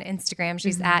Erin on Instagram,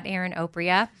 she's at Erin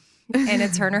Opria, and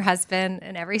it's her and her husband.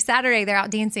 And every Saturday they're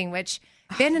out dancing, which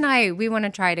Ben and we want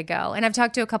to try to go. And I've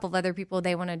talked to a couple of other people;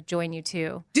 they want to join you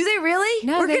too. Do they really?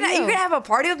 No, they You're do. gonna have a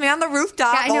party with me on the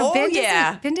rooftop. Yeah, I know.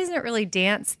 Oh, Ben doesn't really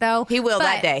dance though. He will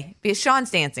that but day because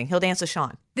Sean's dancing. He'll dance with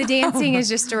Sean. The dancing is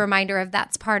just a reminder of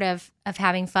that's part of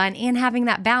having fun and having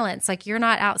that balance. Like you're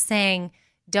not out saying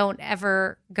don't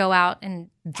ever go out and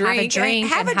Drink.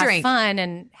 have fun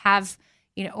and have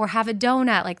or have a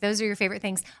donut. Like those are your favorite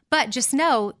things. But just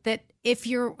know that if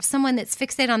you're someone that's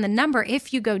fixated on the number,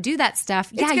 if you go do that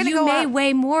stuff, gonna you go may up.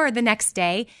 weigh more the next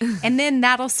day, and then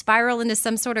that'll spiral into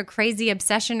some sort of crazy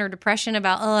obsession or depression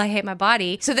about I hate my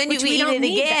body. So then you which we eat don't it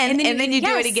need that. again, and then you do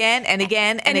it yes. again and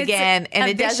again and it's again, and a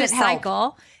it doesn't vicious help.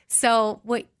 cycle. So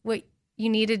what you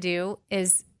need to do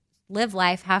is live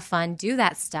life, have fun, do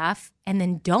that stuff, and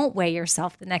then don't weigh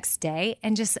yourself the next day,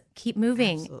 and just keep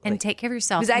moving and take care of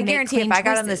yourself. Because I and make guarantee if clean I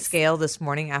got on the choices. scale this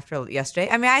morning after yesterday,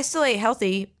 I mean, I still ate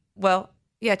healthy. Well,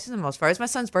 yeah, to the most part. It was my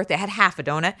son's birthday. I had half a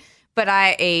donut, but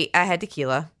I had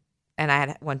tequila and I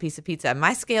had one piece of pizza.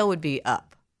 My scale would be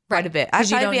up quite a bit. I'd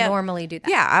because you probably don't be up- normally do that.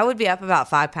 Yeah, I would be up about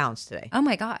 5 pounds today. Oh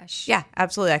my gosh. Yeah,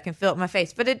 absolutely. I can feel it in my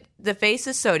face. But the face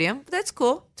is sodium. But that's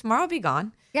cool. Tomorrow will be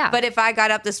gone. Yeah. But if I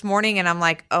got up this morning and I'm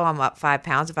like, oh, I'm up 5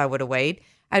 pounds, if I would have weighed,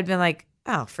 I'd been like,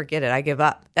 oh, forget it. I give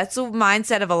up. That's the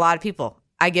mindset of a lot of people.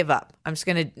 I give up.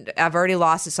 I've already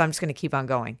lost it, so I'm just going to keep on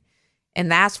going. And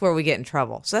that's where we get in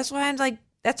trouble. So that's why I'm like,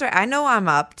 that's right. I know I'm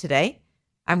up today.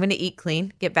 I'm going to eat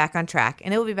clean, get back on track,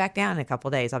 and it will be back down in a couple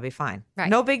of days. I'll be fine. Right.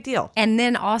 No big deal. And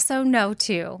then also know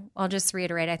too, I'll just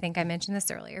reiterate, I think I mentioned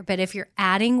this earlier, but if you're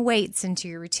adding weights into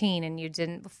your routine and you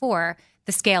didn't before,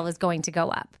 the scale is going to go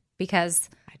up because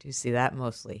I do see that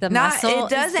mostly. the muscle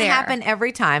It doesn't is there. happen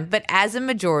every time, but as a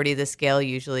majority, the scale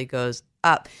usually goes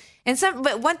up.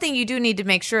 But one thing you do need to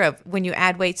make sure of when you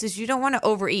add weights is you don't want to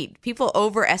overeat. People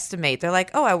overestimate. They're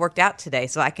like, oh, I worked out today,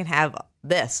 so I can have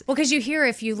this. Well, because you hear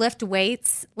if you lift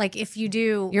weights, like if you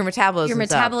do, Your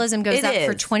metabolism goes up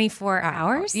for 24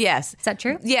 hours. Yes. Is that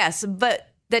true? Yes, but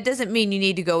that doesn't mean you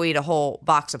need to go eat a whole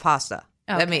box of pasta.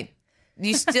 Okay. I mean,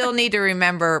 you still need to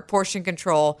remember portion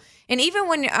control. And even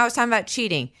when I was talking about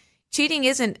cheating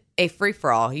isn't a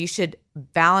free-for-all. You should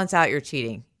balance out your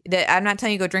cheating. I'm not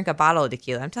telling you go drink a bottle of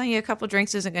tequila. I'm telling you a couple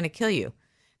drinks isn't going to kill you.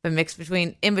 But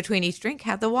in between each drink,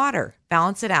 have the water.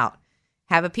 Balance it out.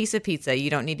 Have a piece of pizza.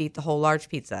 You don't need to eat the whole large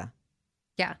pizza.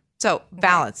 Yeah. So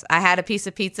balance. I had a piece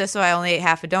of pizza, so I only ate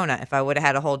half a donut. If I would have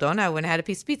had a whole donut, I wouldn't have had a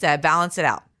piece of pizza. I balance it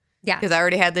out. Yeah. Because I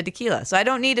already had the tequila. So I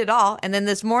don't need it all. And then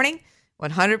this morning,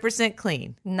 100%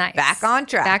 clean. Nice. Back on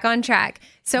track. Back on track.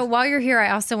 So while you're here,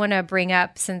 I also want to bring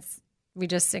up, since we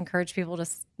just encourage people to,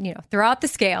 throw out the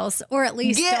scales or at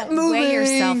least don't weigh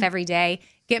yourself every day.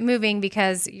 Get moving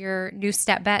because your new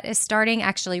step bet is starting.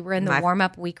 Actually, we're in the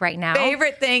warm-up week right now.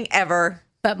 Favorite thing ever.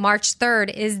 But March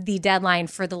 3rd is the deadline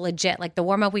for the legit. Like the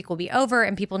warm-up week will be over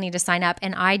and people need to sign up.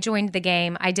 And I joined the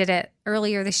game. I did it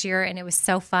earlier this year and it was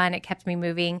so fun. It kept me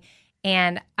moving.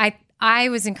 And I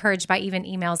was encouraged by even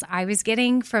emails I was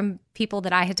getting from people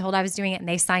that I had told I was doing it and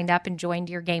they signed up and joined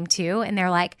your game too. And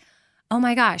they're like, oh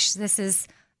my gosh, this has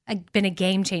been a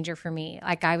game changer for me.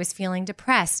 Like I was feeling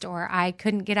depressed or I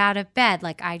couldn't get out of bed.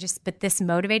 But this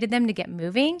motivated them to get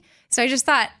moving. So I just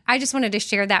thought, I just wanted to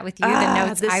share that with you, the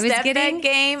notes I was getting. The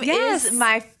game is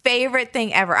my favorite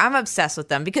thing ever. I'm obsessed with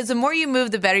them because the more you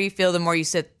move, the better you feel. The more you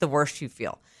sit, the worse you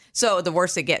feel. So the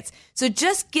worse it gets. So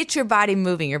just get your body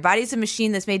moving. Your body's a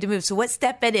machine that's made to move. So what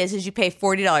Step Bet is you pay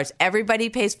 $40. Everybody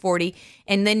pays $40.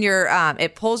 And then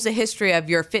it pulls the history of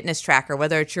your fitness tracker,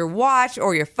 whether it's your watch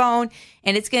or your phone.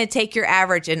 And it's going to take your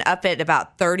average and up it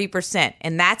about 30%.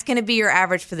 And that's going to be your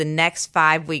average for the next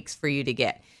 5 weeks for you to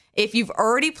get. If you've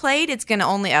already played, it's going to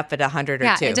only up at 100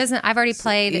 or 2. It doesn't. I've already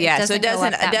played. So it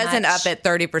doesn't up at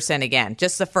 30% again,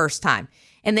 just the first time.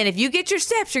 And then if you get your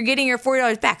steps, you're getting your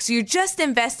 $40 back. So you're just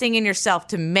investing in yourself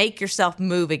to make yourself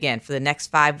move again for the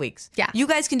next 5 weeks. Yeah. You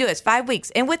guys can do it. It's 5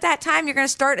 weeks. And with that time, you're going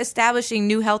to start establishing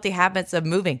new healthy habits of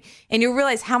moving. And you'll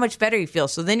realize how much better you feel.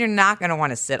 So then you're not going to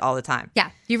want to sit all the time. Yeah,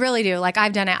 you really do. Like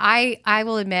I've done it. I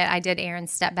will admit I did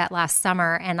Aaron's step bet last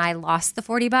summer and I lost the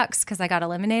 $40 because I got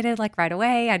eliminated like right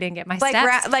away. I didn't get my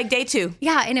steps. Like day 2.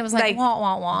 Yeah, and it was like wah,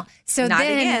 wah, wah. So not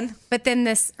then, again. But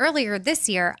then earlier this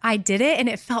year, I did it and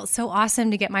it felt so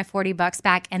awesome to get my $40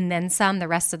 back and then some, the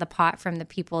rest of the pot from the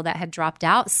people that had dropped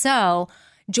out. So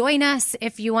join us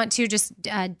if you want to. Just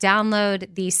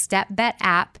download the Step Bet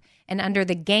app and under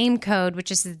the game code,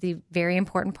 which is the very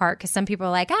important part because some people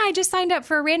are like, I just signed up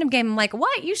for a random game. I'm like,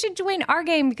 what? You should join our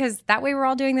game because that way we're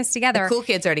all doing this together. The cool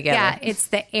kids are together. Yeah, it's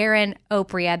the Erin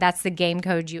Oprea. That's the game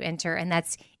code you enter and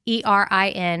that's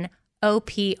ERINOPREA.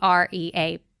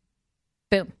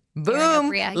 Boom.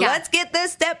 Boom. Yeah. Let's get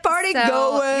this step party going.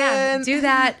 Yeah, do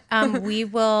that.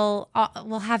 We'll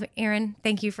have Erin.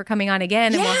 Thank you for coming on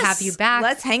again, and we'll have you back.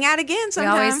 Let's hang out again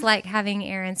sometime. We always like having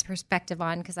Erin's perspective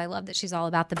on because I love that she's all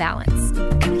about the balance.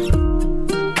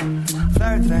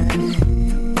 Third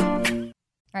thing.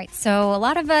 All right, so a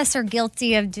lot of us are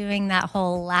guilty of doing that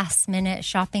whole last-minute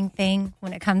shopping thing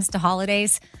when it comes to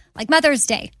holidays, like Mother's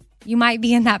Day. You might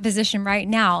be in that position right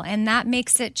now, and that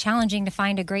makes it challenging to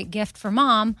find a great gift for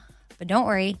mom. But don't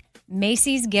worry,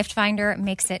 Macy's Gift Finder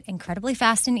makes it incredibly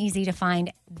fast and easy to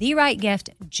find the right gift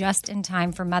just in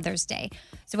time for Mother's Day.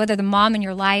 So whether the mom in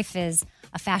your life is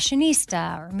a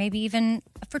fashionista or maybe even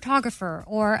a photographer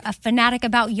or a fanatic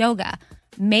about yoga,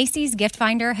 Macy's Gift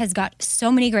Finder has got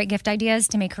so many great gift ideas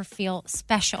to make her feel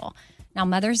special. Now,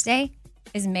 Mother's Day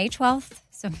is May 12th.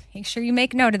 So make sure you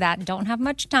make note of that. Don't have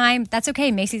much time. That's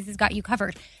okay. Macy's has got you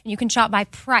covered. And you can shop by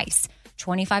price,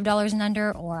 $25 and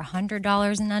under or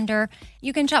 $100 and under.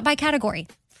 You can shop by category,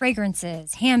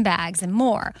 fragrances, handbags, and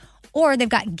more. Or they've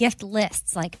got gift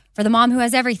lists, like for the mom who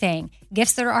has everything,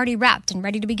 gifts that are already wrapped and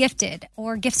ready to be gifted,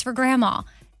 or gifts for grandma.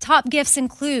 Top gifts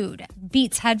include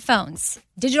Beats headphones,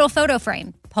 digital photo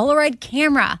frame, Polaroid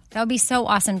camera. That would be so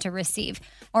awesome to receive.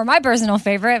 Or my personal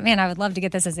favorite, man, I would love to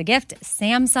get this as a gift,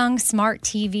 Samsung Smart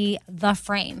TV, The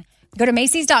Frame. Go to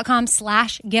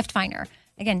Macys.com/giftfinder.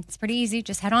 Again, it's pretty easy.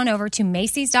 Just head on over to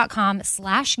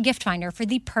Macys.com/giftfinder for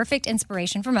the perfect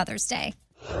inspiration for Mother's Day.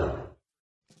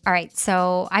 All All right,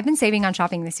 so I've been saving on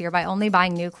shopping this year by only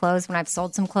buying new clothes when I've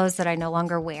sold some clothes that I no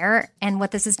longer wear. And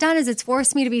what this has done is it's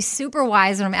forced me to be super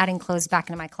wise when I'm adding clothes back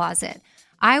into my closet.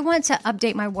 I want to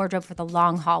update my wardrobe for the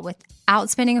long haul without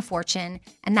spending a fortune,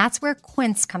 and that's where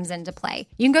Quince comes into play.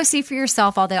 You can go see for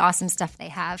yourself all the awesome stuff they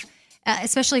have,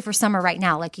 especially for summer right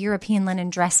now, like European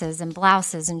linen dresses and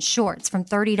blouses and shorts from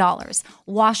 $30,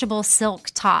 washable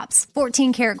silk tops,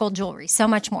 14 karat gold jewelry, so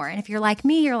much more. And if you're like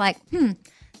me, you're like,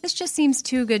 this just seems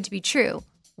too good to be true.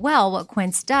 Well, what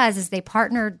Quince does is they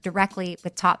partner directly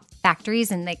with top factories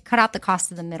and they cut out the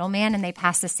cost of the middleman and they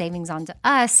pass the savings on to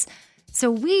us. So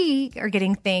we are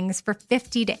getting things for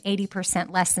 50 to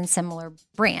 80% less than similar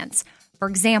brands. For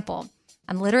example,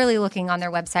 I'm literally looking on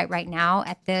their website right now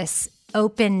at this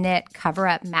open knit cover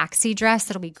up maxi dress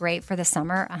that'll be great for the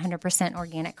summer, 100%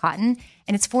 organic cotton,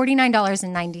 and it's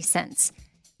 $49.90.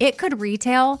 It could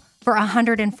retail for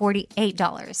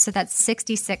 $148, so that's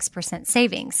 66%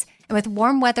 savings. And with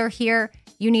warm weather here,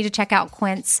 you need to check out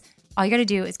Quince. All you got to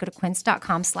do is go to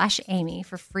quince.com/Amy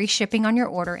for free shipping on your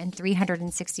order and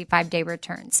 365-day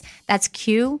returns. That's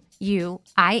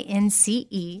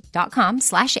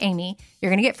QUINCE.com/Amy.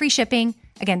 You're going to get free shipping.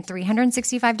 Again,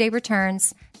 365-day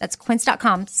returns. That's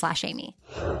quince.com/Amy.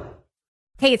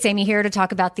 Hey, it's Amy here to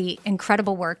talk about the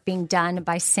incredible work being done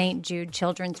by St. Jude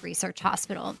Children's Research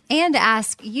Hospital and to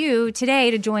ask you today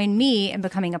to join me in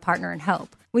becoming a partner in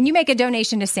hope. When you make a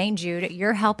donation to St. Jude,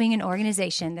 you're helping an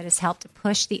organization that has helped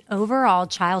push the overall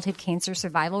childhood cancer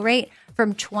survival rate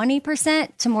from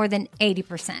 20% to more than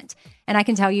 80%. And I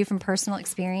can tell you from personal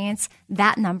experience,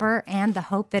 that number and the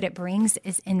hope that it brings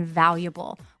is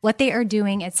invaluable. What they are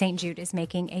doing at St. Jude is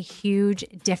making a huge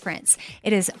difference.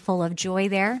 It is full of joy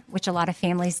there, which a lot of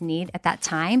families need at that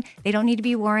time. They don't need to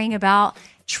be worrying about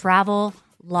travel,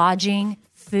 lodging,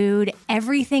 food.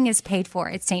 Everything is paid for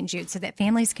at St. Jude so that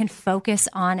families can focus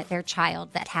on their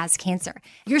child that has cancer.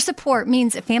 Your support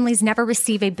means that families never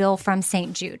receive a bill from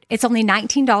St. Jude. It's only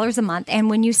 $19 a month, and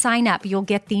when you sign up, you'll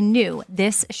get the new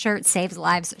This Shirt Saves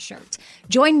Lives shirt.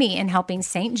 Join me in helping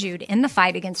St. Jude in the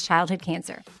fight against childhood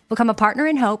cancer. Become a partner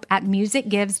in hope at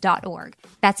musicgives.org.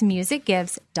 That's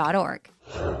musicgives.org.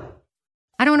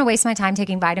 I don't want to waste my time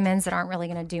taking vitamins that aren't really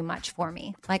going to do much for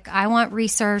me. Like, I want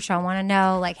research. I want to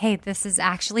know, like, hey, this is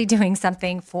actually doing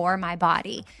something for my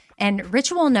body. And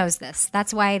Ritual knows this.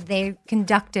 That's why they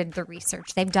conducted the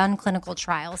research. They've done clinical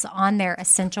trials on their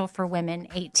Essential for Women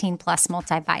 18 Plus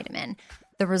multivitamin.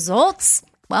 The results?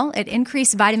 Well, it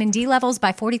increased vitamin D levels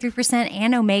by 43%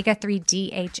 and omega-3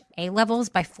 DHA levels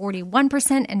by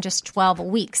 41% in just 12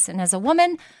 weeks. And as a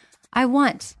woman, I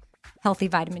want healthy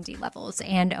vitamin D levels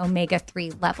and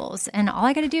omega-3 levels. And all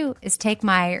I got to do is take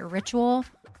my Ritual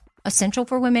Essential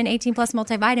for Women 18 Plus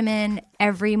multivitamin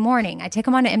every morning. I take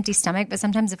them on an empty stomach, but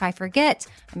sometimes if I forget,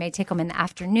 I may take them in the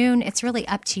afternoon. It's really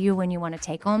up to you when you want to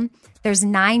take them. There's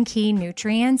 9 key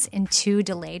nutrients in 2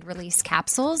 delayed release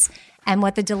capsules. And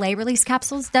what the delay release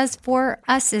capsules does for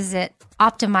us is it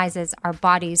optimizes our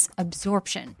body's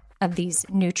absorption of these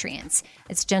nutrients.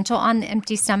 It's gentle on the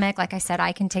empty stomach. Like I said,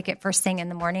 I can take it first thing in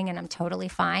the morning and I'm totally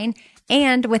fine.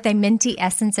 And with a minty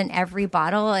essence in every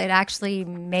bottle, it actually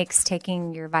makes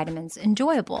taking your vitamins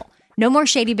enjoyable. No more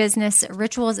shady business.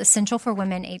 Ritual's Essential for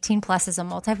Women 18 Plus is a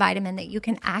multivitamin that you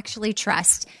can actually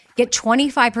trust. Get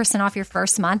 25% off your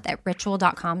first month at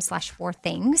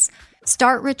ritual.com/4things.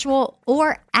 Start Ritual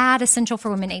or add Essential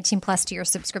for Women 18 Plus to your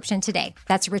subscription today.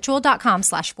 That's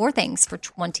ritual.com/4things for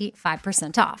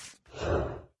 25% off.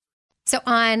 So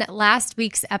on last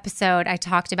week's episode, I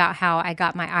talked about how I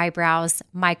got my eyebrows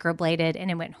microbladed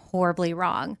and it went horribly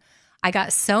wrong. I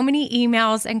got so many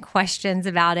emails and questions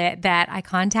about it that I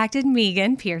contacted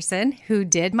Megan Pearson, who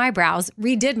redid my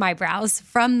brows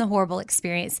from the horrible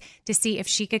experience, to see if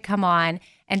she could come on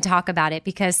and talk about it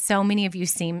because so many of you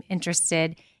seem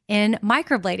interested in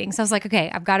microblading. So I was like, okay,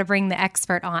 I've got to bring the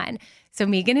expert on. So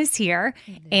Megan is here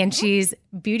and she's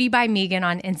Beauty by Megan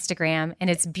on Instagram, and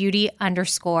it's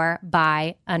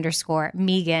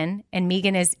beauty_by_Megan. And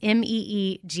Megan is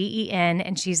MEEGEN,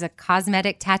 and she's a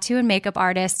cosmetic tattoo and makeup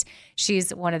artist.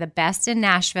 She's one of the best in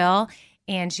Nashville,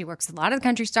 and she works with a lot of the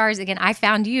country stars. Again, I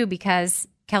found you because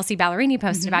Kelsey Ballerini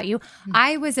posted about you.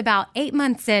 I was about 8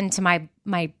 months into my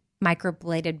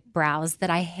microbladed brows that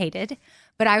I hated,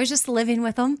 but I was just living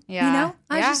with them. Yeah. You know,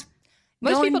 I was just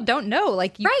most people don't know,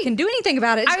 like, you can do anything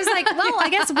about it. I was like, well,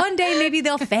 I guess one day maybe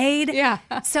they'll fade. Yeah.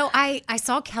 So I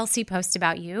saw Kelsey post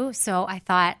about you. So I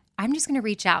thought, I'm just going to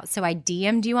reach out. So I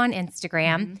DM'd you on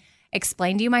Instagram,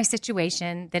 explained to you my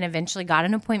situation, then eventually got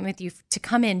an appointment with you to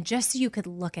come in just so you could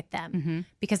look at them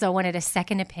because I wanted a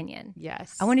second opinion.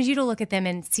 Yes. I wanted you to look at them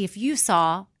and see if you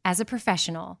saw, as a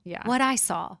professional, what I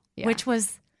saw, which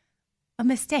was a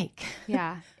mistake.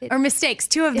 Yeah. Or mistakes,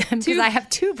 two of them, because I have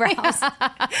two brows.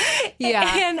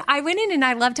 Yeah. And I went in and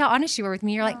I loved how honest you were with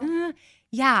me. You're like,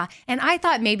 yeah. And I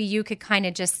thought maybe you could kind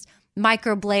of just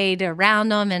microblade around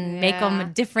them and make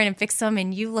them different and fix them.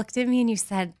 And you looked at me and you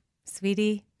said,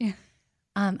 sweetie,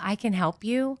 I can help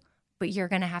you, but you're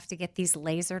going to have to get these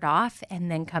lasered off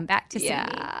and then come back to see me.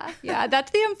 Yeah.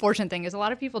 That's the unfortunate thing is a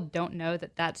lot of people don't know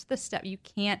that that's the step. You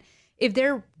can't, if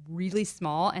they're really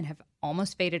small and have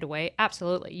almost faded away,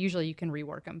 absolutely. Usually you can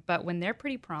rework them. But when they're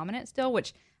pretty prominent still,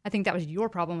 which I think that was your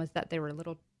problem, was that they were a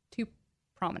little too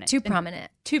prominent. Too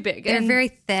prominent. Too big. They're very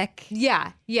thick.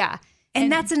 Yeah.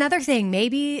 And that's another thing.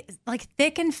 Maybe like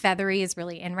thick and feathery is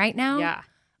really in right now. Yeah.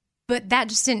 But that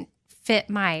just didn't fit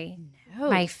my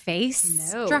face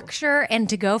structure. And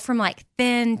to go from like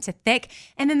thin to thick.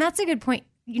 And then that's a good point.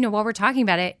 While we're talking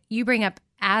about it, you bring up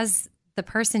as the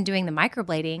person doing the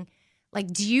microblading, like,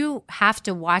 do you have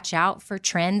to watch out for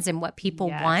trends and what people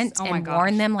want and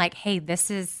warn them like, hey,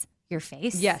 this is your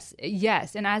face? Yes.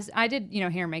 And as I did,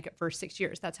 hair and makeup for 6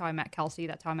 years, that's how I met Kelsey.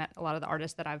 That's how I met a lot of the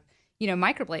artists that I've,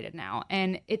 microbladed now.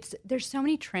 And there's so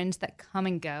many trends that come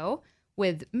and go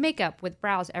with makeup, with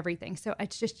brows, everything. So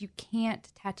it's just, you can't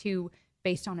tattoo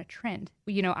based on a trend.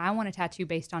 I want to tattoo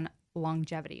based on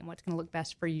longevity and what's going to look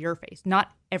best for your face.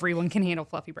 Not everyone can handle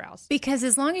fluffy brows. Because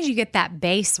as long as you get that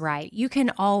base right, you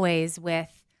can always with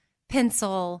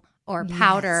pencil or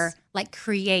powder like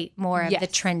create more of the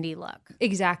trendy look.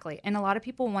 Exactly. And a lot of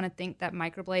people want to think that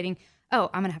microblading, I'm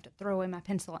going to have to throw away my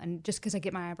pencil and just because I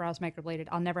get my eyebrows microbladed,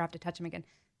 I'll never have to touch them again.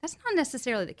 That's not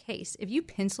necessarily the case. If you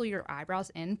pencil your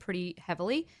eyebrows in pretty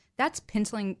heavily, that's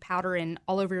penciling powder in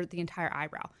all over the entire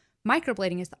eyebrow.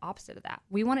 Microblading is the opposite of that.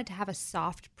 We want it to have a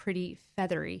soft, pretty,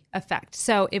 feathery effect.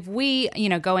 So if we,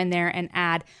 go in there and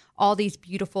add all these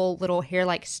beautiful little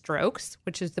hair-like strokes,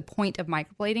 which is the point of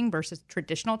microblading versus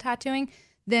traditional tattooing,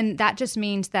 then that just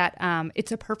means that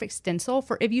it's a perfect stencil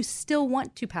for if you still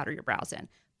want to powder your brows in.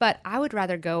 But I would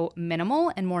rather go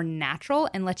minimal and more natural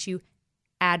and let you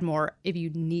add more if you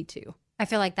need to. I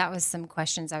feel like that was some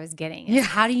questions I was getting.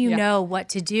 How do you know what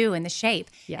to do in the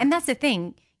shape? Yeah. And that's the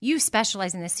thing. You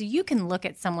specialize in this, so you can look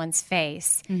at someone's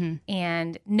face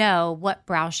and know what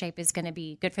brow shape is going to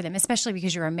be good for them, especially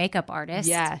because you're a makeup artist.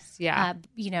 Yes, yeah.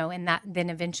 And that then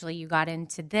eventually you got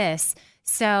into this.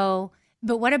 So,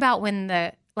 but what about when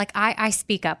I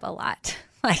speak up a lot.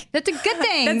 Like that's a good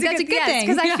thing. That's a good thing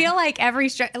because I feel like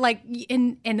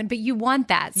but you want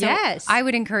that. So yes, I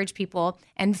would encourage people.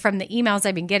 And from the emails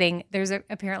I've been getting, there's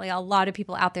apparently a lot of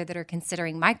people out there that are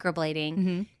considering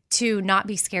microblading. To not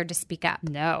be scared to speak up.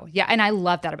 No. Yeah. And I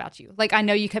love that about you. Like, I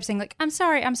know you kept saying like, I'm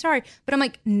sorry. But I'm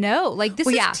like, no, like this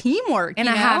is teamwork. And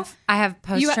I have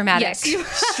post-traumatic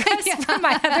stress from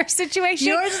my other situation.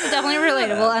 Yours is definitely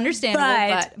relatable,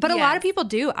 understandable. But a lot of people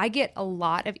do. I get a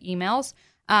lot of emails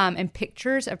and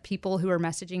pictures of people who are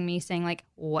messaging me saying like,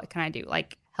 what can I do?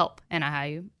 Like help. And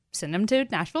I send them to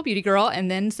Nashville Beauty Girl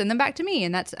and then send them back to me.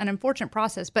 And that's an unfortunate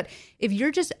process. But if you're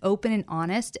just open and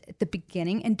honest at the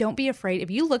beginning and don't be afraid,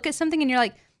 if you look at something and you're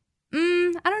like,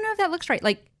 I don't know if that looks right,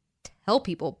 like tell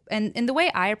people. And the way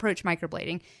I approach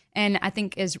microblading, and I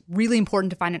think is really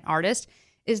important to find an artist,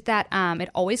 is that it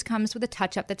always comes with a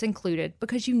touch-up that's included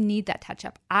because you need that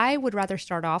touch-up. I would rather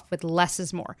start off with less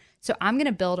is more. So I'm going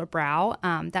to build a brow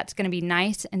that's going to be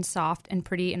nice and soft and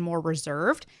pretty and more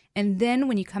reserved. And then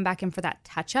when you come back in for that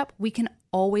touch-up, we can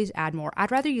always add more.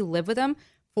 I'd rather you live with them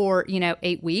for,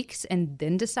 8 weeks and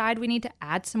then decide we need to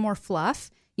add some more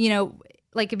fluff.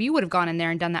 Like if you would have gone in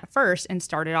there and done that first and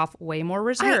started off way more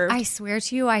reserved. I swear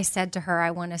to you, I said to her,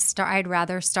 I'd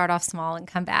rather start off small and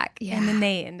come back. Yeah. And then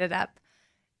they ended up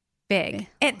big.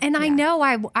 And I know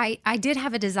I did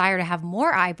have a desire to have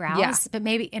more eyebrows, but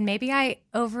maybe I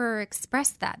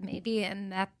overexpressed that maybe,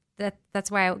 and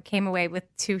that's why I came away with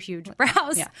 2 huge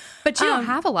brows. Yeah. But you don't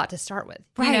have a lot to start with,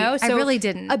 right? So I really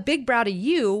didn't. A big brow to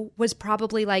you was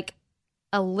probably like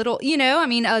a little,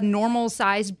 a normal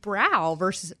sized brow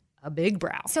versus a big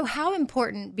brow. So how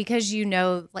important, because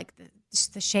like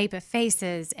the shape of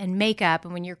faces and makeup,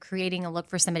 and when you're creating a look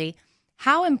for somebody,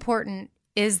 how important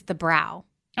is the brow?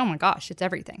 Oh my gosh, it's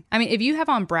everything. I mean, if you have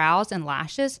on brows and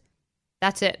lashes,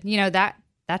 that's it.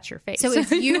 That's your face. So if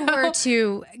you were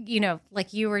to,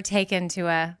 like you were taken to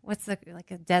a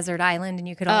desert island and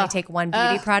you could only take one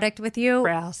beauty product with you.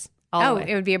 Brows.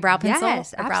 It would be a brow pencil?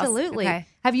 Yes, absolutely. Okay.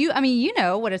 Have you,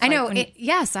 what it's like.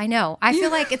 Yes, I know. I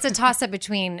feel like it's a toss up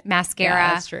between mascara.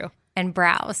 Yeah, that's true. and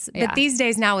brows. Yeah. But these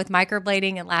days now with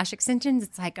microblading and lash extensions,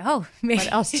 it's like, oh, maybe.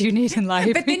 What else do you need in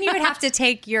life? But then you would have to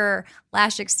take your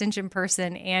lash extension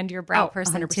person and your brow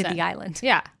person 100%. to the island.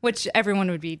 Yeah, which everyone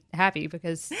would be happy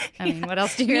because, I mean, what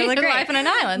else do you You're need in great. life on an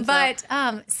island? But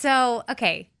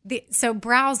okay, so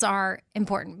brows are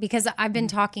important because I've been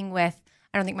talking with.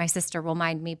 I don't think my sister will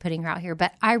mind me putting her out here,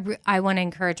 but I want to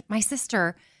encourage my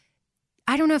sister.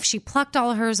 I don't know if she plucked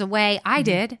all of hers away. I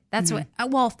did. That's what.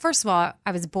 Well, first of all,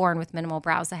 I was born with minimal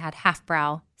brows. I had half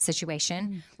brow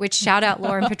situation. Which shout out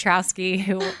Lauren Petrowski,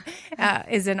 who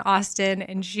is in Austin,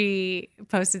 and she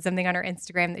posted something on her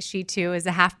Instagram that she too is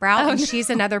a half brow, and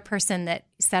she's another person that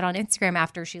said on Instagram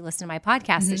after she listened to my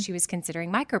podcast that she was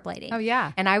considering microblading. Oh,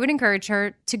 yeah. And I would encourage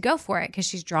her to go for it because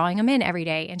she's drawing them in every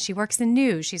day, and she works in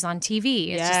news. She's on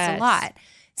TV. It's just a Yes. lot.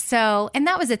 So, and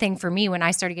that was the thing for me when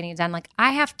I started getting it done. Like,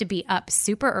 I have to be up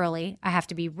super early. I have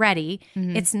to be ready.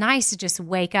 It's nice to just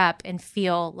wake up and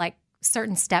feel like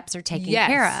certain steps are taken Yes.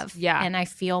 care of. Yeah. And I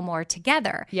feel more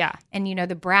together. Yeah. And,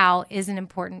 the brow is an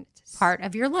important part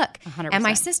of your look. 100%. And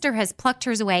my sister has plucked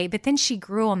hers away, but then she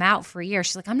grew them out for a year.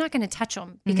 She's like, I'm not going to touch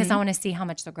them because I want to see how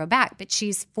much they'll grow back. But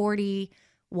she's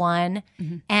 41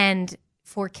 and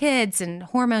 4 kids and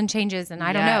hormone changes. And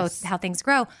I don't know Yes. how things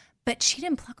grow. But she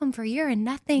didn't pluck them for a year, and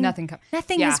nothing Yeah.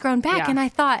 has grown back. Yeah. And I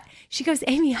thought, she goes,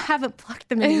 Amy, I haven't plucked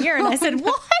them in a year. And I said,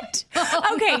 what?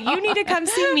 Okay, you need to come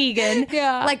see Megan.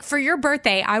 Yeah. Like, for your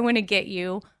birthday, I want to get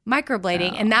you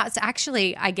microblading. And that's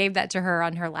actually, I gave that to her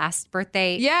on her last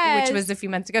birthday, Yes. which was a few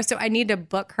months ago. So I need to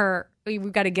book her.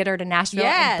 We've got to get her to Nashville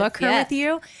Yes, and book her yes. with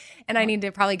you. And I need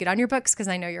to probably get on your books because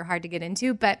I know you're hard to get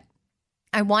into. But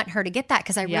I want her to get that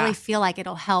because I Yeah. really feel like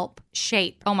it'll help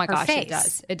shape Oh my her gosh, face. it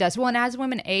does. It does. Well, and as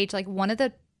women age, like one of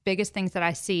the biggest things that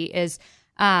I see is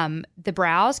the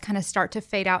brows kind of start to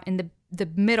fade out in the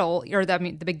middle or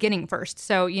the beginning first.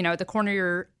 So, the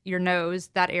corner of your nose,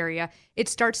 that area, it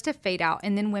starts to fade out.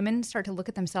 And then women start to look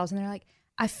at themselves and they're like,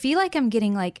 I feel like I'm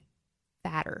getting like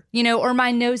fatter, or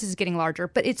my nose is getting larger,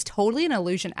 but it's totally an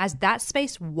illusion. As that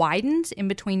space widens in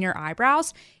between your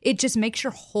eyebrows, it just makes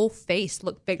your whole face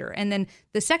look bigger. And then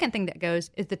the second thing that goes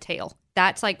is the tail.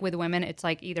 That's like with women, it's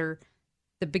like either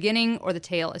the beginning or the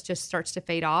tail, it just starts to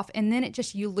fade off. And then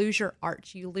you lose your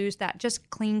arch. You lose that just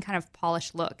clean kind of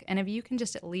polished look. And if you can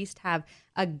just at least have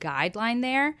a guideline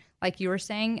there, like you were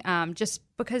saying, just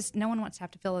because no one wants to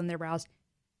have to fill in their brows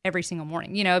every single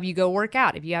morning. If you go work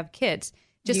out, if you have kids,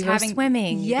 just you go having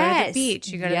swimming, you go to the beach,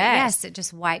 you go to it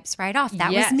just wipes right off.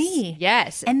 That was me.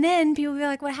 Yes. And then people be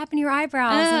like, what happened to your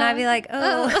eyebrows? And I'd be like,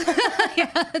 oh.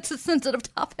 Yeah, it's a sensitive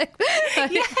topic.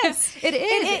 Yes, it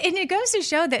is. And it goes to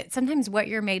show that sometimes what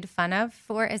you're made fun of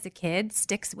for as a kid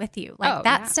sticks with you. Like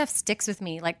that stuff sticks with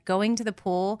me. Like going to the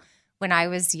pool when I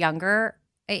was younger,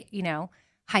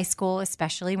 high school,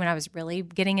 especially when I was really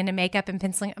getting into makeup and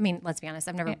penciling. I mean, let's be honest,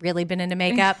 I've never really been into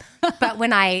makeup. But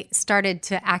when I started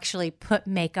to actually put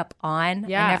makeup on,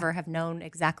 I never have known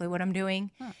exactly what I'm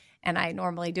doing. And I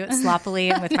normally do it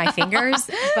sloppily and with my fingers.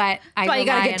 But That's why you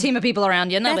got to get a team of people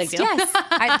around you. No big deal. Yes.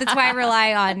 That's why I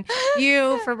rely on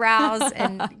you for brows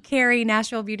and Carrie,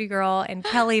 Nashville Beauty Girl, and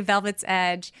Kelly, Velvet's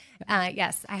Edge.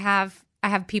 Yes, I have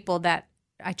people that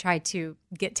I try to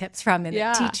get tips from and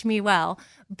that teach me well.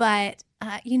 But,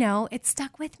 it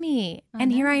stuck with me.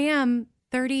 And here I am,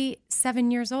 37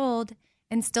 years old,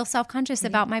 and still self-conscious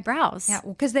about my brows. Yeah,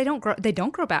 because they don't grow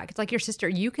back. It's like your sister.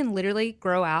 You can literally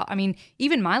grow out. I mean,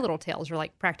 even my little tails are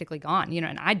like practically gone,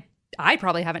 and I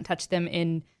probably haven't touched them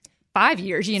in 5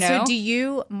 years, So do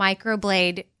you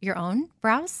microblade your own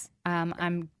brows?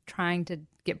 I'm trying to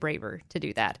get braver to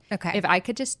do that. Okay. If I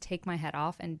could just take my head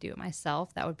off and do it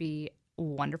myself, that would be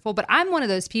wonderful. But I'm one of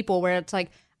those people where it's like,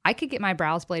 I could get my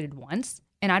brows bladed once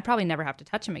and I'd probably never have to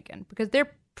touch them again because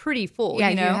they're pretty full. Yeah,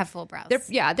 you have full brows.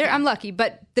 I'm lucky,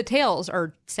 but the tails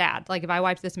are sad. Like if I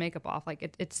wipe this makeup off,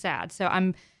 like it's sad. So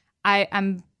I'm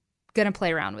gonna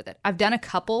play around with it. I've done a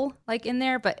couple like in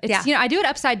there, but it's I do it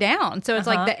upside down, so it's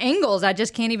like the angles I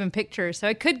just can't even picture. So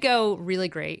it could go really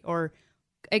great, or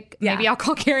maybe I'll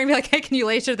call Carrie and be like, "Hey, can you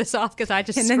laser this off? Because I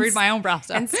just screwed my own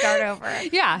brows up and start over."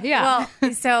 Yeah. Well,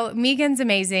 so Megan's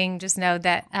amazing. Just know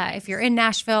that if you're in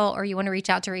Nashville or you want to reach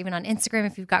out to her, even on Instagram,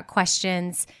 if you've got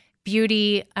questions,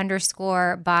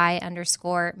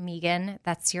 beauty_by_Megan.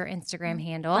 That's your Instagram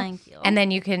handle. Thank you. And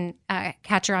then you can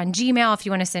catch her on Gmail if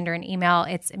you want to send her an email.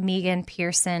 It's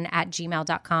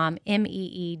meganpearson@gmail.com.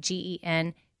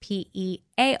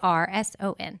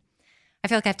 MEEGENPEARSON. I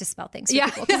feel like I have to spell things for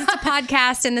people because it's a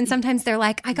podcast, and then sometimes they're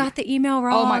like, I got the email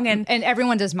wrong. And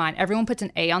everyone does mine. Everyone puts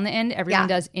an A on the end. Everyone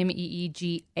does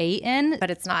MEEGAN.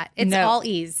 But it's not. It's all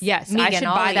E's. Yes, Megan, I should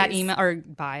buy that E's. email, or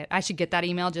buy it. I should get that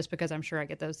email just because I'm sure I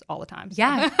get those all the time. So.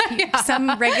 Yeah.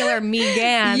 Some regular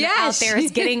Megan out there is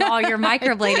getting all your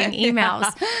microblading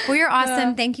emails. Well, you're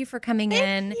awesome. Thank you for coming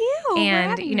in. you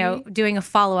and, for having me. doing a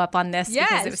follow-up on this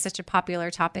because Yes. it was such a popular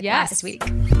topic last week.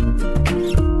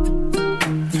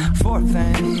 Fourth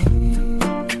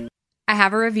thing. I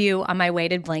have a review on my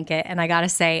weighted blanket, and I got to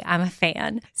say, I'm a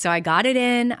fan. So I got it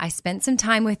in. I spent some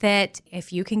time with it.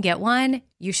 If you can get one,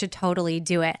 you should totally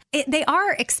do it. They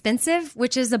are expensive,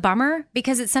 which is a bummer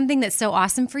because it's something that's so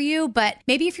awesome for you. But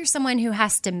maybe if you're someone who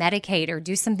has to medicate or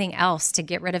do something else to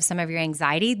get rid of some of your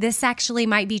anxiety, this actually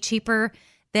might be cheaper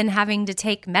than having to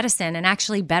take medicine and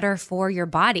actually better for your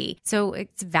body. So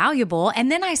it's valuable.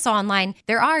 And then I saw online,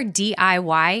 there are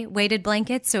DIY weighted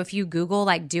blankets. So if you Google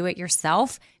like do it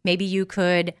yourself, maybe you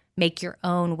could make your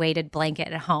own weighted blanket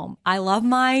at home. I love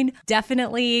mine.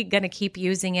 Definitely going to keep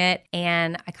using it.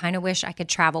 And I kind of wish I could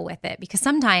travel with it because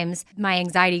sometimes my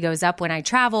anxiety goes up when I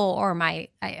travel or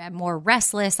I'm more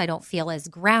restless. I don't feel as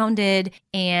grounded.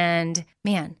 And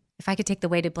man, if I could take the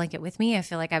weighted blanket with me, I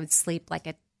feel like I would sleep like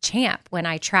a champ when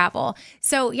I travel.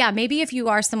 So yeah, maybe if you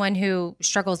are someone who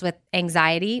struggles with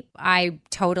anxiety, I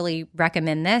totally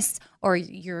recommend this, or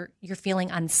you're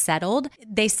feeling unsettled.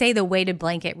 They say the weighted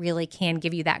blanket really can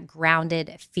give you that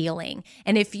grounded feeling.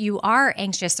 And if you are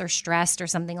anxious or stressed or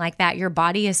something like that, your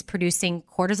body is producing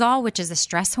cortisol, which is a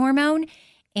stress hormone,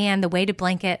 and the weighted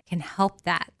blanket can help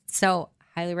that. So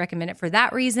highly recommend it for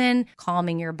that reason.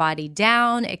 Calming your body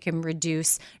down. It can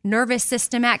reduce nervous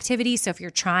system activity. So if you're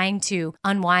trying to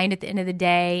unwind at the end of the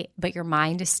day, but your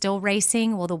mind is still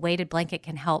racing, well, the weighted blanket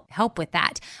can help with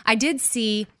that. I did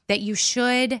see that you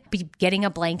should be getting a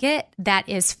blanket that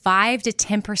is 5 to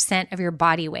 10% of your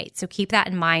body weight. So keep that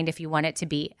in mind if you want it to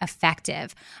be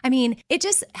effective. I mean, it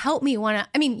just helped me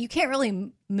you can't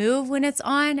really move when it's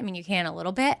on. I mean, you can a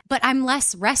little bit, but I'm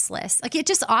less restless. Like it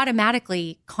just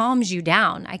automatically calms you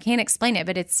down. I can't explain it,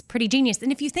 but it's pretty genius.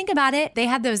 And if you think about it, they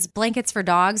had those blankets for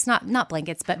dogs, not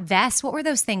blankets, but vests. What were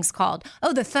those things called?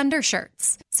 Oh, the thunder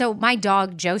shirts. So my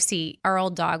dog, Josie, our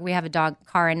old dog, we have a dog,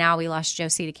 Cara, now we lost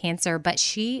Josie to cancer, but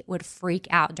she would freak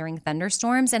out during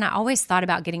thunderstorms. And I always thought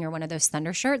about getting her one of those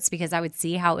thunder shirts because I would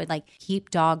see how it would like keep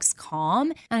dogs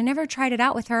calm. And I never tried it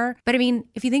out with her. But I mean,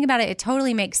 if you think about it, it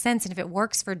totally makes sense. And if it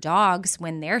works for dogs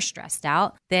when they're stressed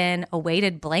out, then a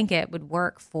weighted blanket would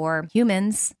work for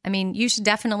humans. I mean, you should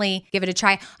definitely give it a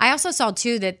try. I also saw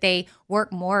too that they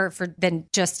work more than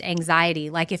just anxiety.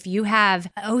 Like if you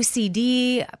have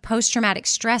OCD, post-traumatic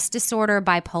stress disorder,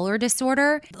 bipolar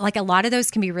disorder, like a lot of those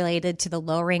can be related to the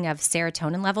lowering of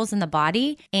serotonin levels in the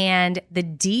body. And the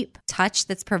deep touch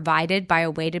that's provided by a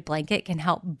weighted blanket can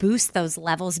help boost those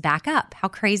levels back up. How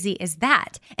crazy is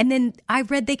that? And then I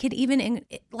read they could even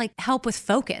like help with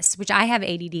focus, which I have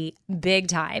ADD big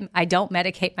time. I don't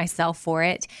medicate myself for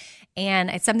it. And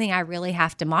it's something I really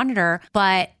have to monitor.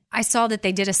 But I saw that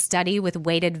they did a study with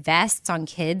weighted vests on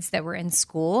kids that were in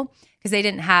school because they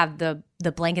didn't have the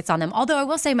blankets on them. Although I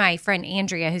will say my friend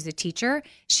Andrea, who's a teacher,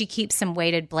 she keeps some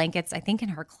weighted blankets, I think, in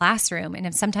her classroom.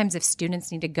 And sometimes if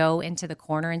students need to go into the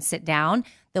corner and sit down,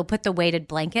 they'll put the weighted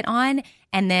blanket on.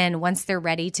 And then once they're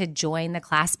ready to join the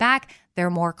class back, they're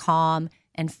more calm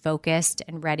and focused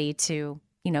and ready to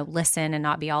listen and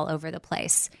not be all over the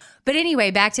place. But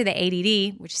anyway, back to the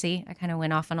ADD, which see, I kind of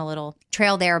went off on a little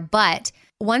trail there. But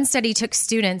one study took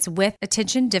students with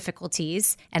attention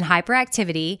difficulties and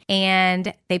hyperactivity,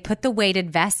 and they put the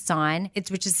weighted vests on,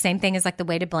 which is the same thing as like the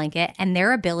weighted blanket, and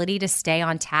their ability to stay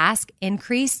on task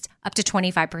increased up to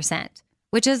 25%,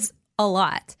 which is a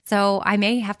lot. So I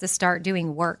may have to start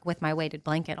doing work with my weighted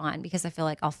blanket on because I feel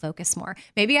like I'll focus more.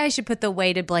 Maybe I should put the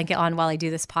weighted blanket on while I do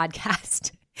this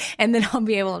podcast. And then I'll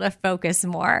be able to focus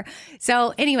more.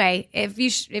 So anyway, if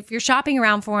you're shopping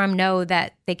around for them, know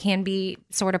that they can be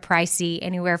sort of pricey,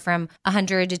 anywhere from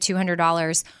 $100 to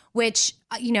 $200, which,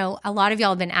 a lot of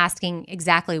y'all have been asking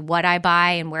exactly what I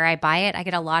buy and where I buy it. I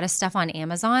get a lot of stuff on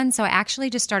Amazon. So I actually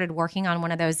just started working on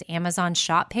one of those Amazon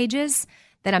shop pages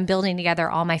that I'm building together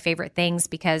all my favorite things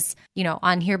because,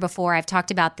 on here before I've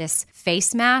talked about this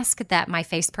face mask that my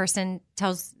face person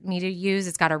tells me to use.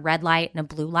 It's got a red light and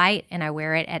a blue light, and I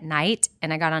wear it at night,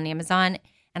 and I got on Amazon,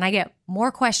 and I get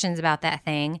more questions about that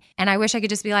thing. And I wish I could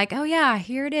just be like, oh yeah,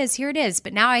 here it is.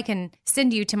 But now I can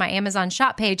send you to my Amazon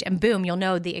shop page and boom, you'll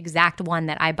know the exact one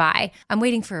that I buy. I'm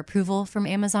waiting for approval from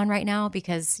Amazon right now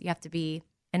because you have to be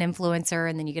an influencer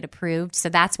and then you get approved. So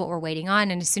that's what we're waiting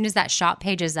on. And as soon as that shop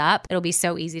page is up, it'll be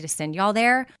so easy to send y'all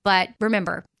there. But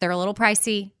remember, they're a little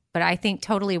pricey. but I think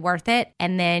totally worth it.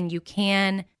 And then you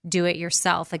can do it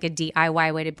yourself, like a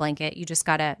DIY weighted blanket. You just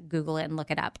got to Google it and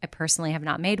look it up. I personally have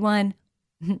not made one.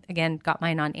 Again, got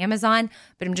mine on Amazon,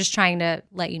 but I'm just trying to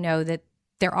let you know that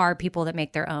there are people that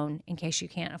make their own in case you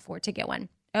can't afford to get one.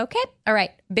 Okay. All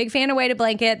right. Big fan of weighted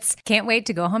blankets. Can't wait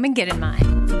to go home and get in mine.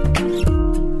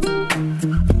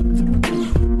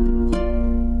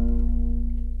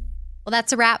 Well,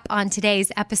 that's a wrap on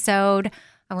today's episode.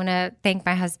 I want to thank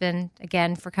my husband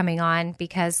again for coming on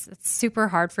because it's super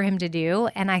hard for him to do.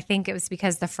 And I think it was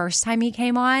because the first time he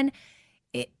came on,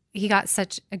 he got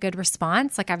such a good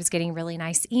response. Like I was getting really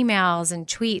nice emails and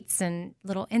tweets and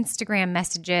little Instagram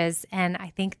messages. And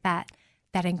I think that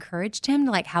encouraged him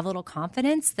to like have a little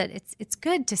confidence that it's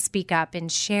good to speak up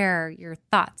and share your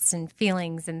thoughts and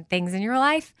feelings and things in your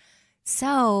life.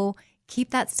 So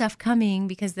keep that stuff coming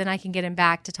because then I can get him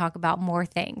back to talk about more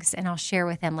things and I'll share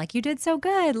with him like, you did so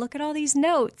good. Look at all these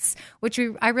notes, which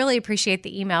I really appreciate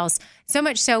the emails. So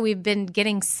much so we've been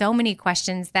getting so many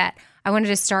questions that I wanted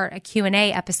to start a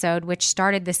Q&A episode, which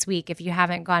started this week. If you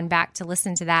haven't gone back to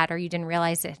listen to that or you didn't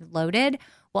realize it had loaded,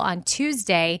 well, on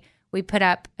Tuesday, we put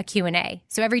up a Q&A.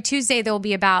 So every Tuesday, there will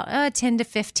be about a 10 to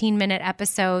 15-minute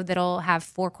episode that'll have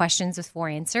 4 questions with 4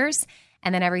 answers.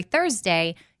 And then every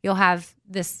Thursday, you'll have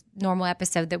this normal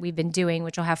episode that we've been doing,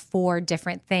 which will have 4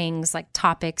 different things like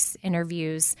topics,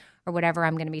 interviews, or whatever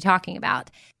I'm going to be talking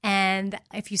about. And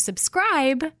if you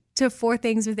subscribe to 4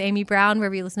 Things with Amy Brown,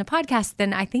 wherever you listen to podcasts,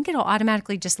 then I think it'll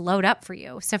automatically just load up for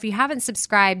you. So if you haven't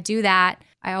subscribed, do that.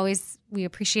 We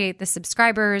appreciate the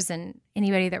subscribers and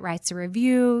anybody that writes a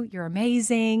review. You're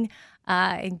amazing.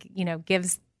 And,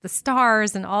 gives the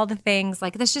stars and all the things.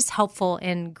 Like that's just helpful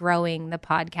in growing the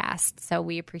podcast. So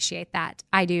we appreciate that.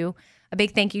 I do. A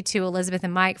big thank you to Elizabeth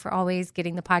and Mike for always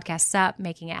getting the podcasts up,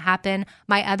 making it happen.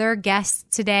 My other guests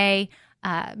today,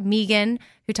 Megan,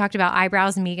 who talked about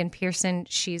eyebrows, Megan Pearson.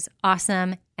 She's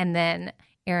awesome. And then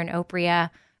Erin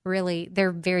Opria. Really,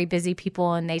 they're very busy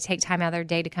people and they take time out of their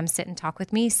day to come sit and talk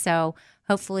with me. So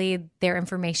hopefully their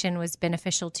information was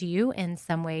beneficial to you in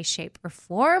some way, shape, or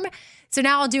form. So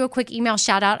now I'll do a quick email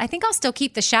shout out. I think I'll still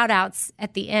keep the shout outs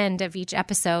at the end of each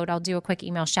episode. I'll do a quick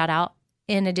email shout out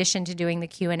in addition to doing the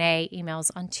Q&A emails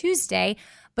on Tuesday.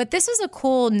 But this was a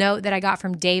cool note that I got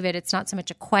from David. It's not so much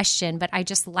a question, but I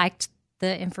just liked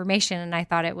the information and I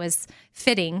thought it was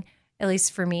fitting, at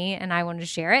least for me, and I wanted to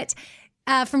share it.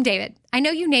 From David, I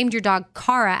know you named your dog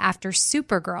Kara after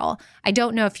Supergirl. I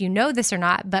don't know if you know this or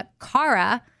not, but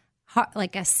Kara,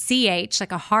 like a CH,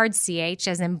 like a hard CH,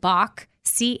 as in Bach,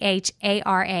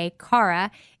 C-H-A-R-A,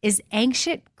 Kara, is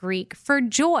ancient Greek for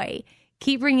joy.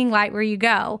 Keep bringing light where you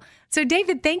go. So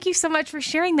David, thank you so much for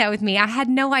sharing that with me. I had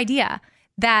no idea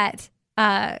that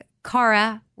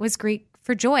Kara was Greek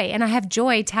for joy, and I have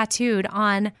joy tattooed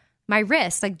on my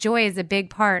wrist. Like joy is a big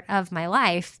part of my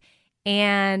life.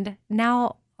 And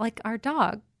now, like our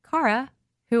dog, Kara,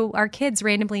 who our kids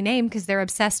randomly named because they're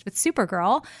obsessed with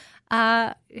Supergirl,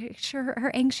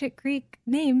 her ancient Greek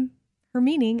name, her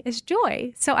meaning is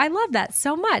joy. So I love that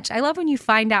so much. I love when you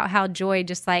find out how joy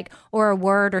just like, or a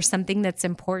word or something that's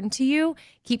important to you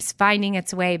keeps finding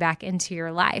its way back into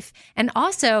your life. And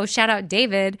also shout out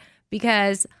David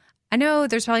because I know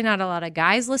there's probably not a lot of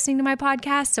guys listening to my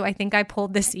podcast, so I think I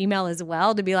pulled this email as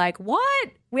well to be like, what?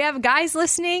 We have guys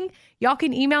listening? Y'all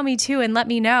can email me too and let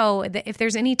me know that if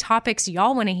there's any topics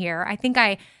y'all want to hear. I think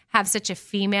I have such a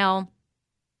female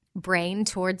brain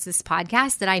towards this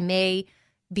podcast that I may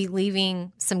be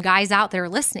leaving some guys out there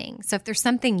listening. So if there's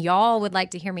something y'all would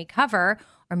like to hear me cover,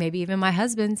 or maybe even my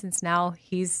husband, since now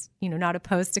he's, not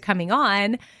opposed to coming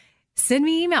on, send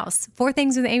me emails,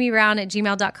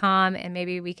 4thingswithamybrown@gmail.com, and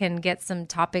maybe we can get some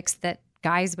topics that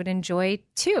guys would enjoy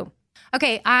too.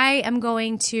 Okay, I am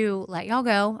going to let y'all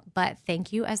go, but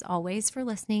thank you as always for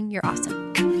listening. You're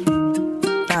awesome. Be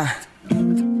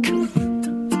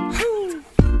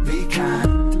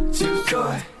kind, choose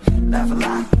joy, laugh a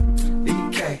lot. Be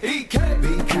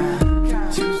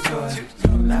kind, choose joy,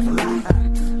 laugh a lot.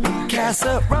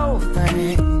 Casserole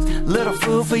things, little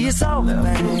food for your soul,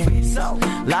 things.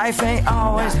 Life ain't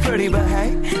always pretty, but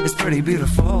hey, it's pretty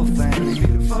beautiful,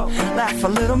 things. Laugh a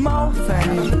little more,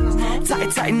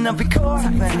 things. Tighten up your core,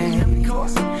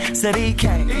 things. Said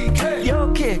EK,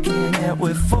 you're kicking it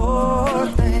with 4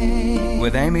 Things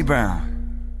with Amy Brown.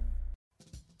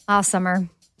 All summer,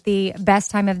 the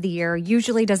best time of the year,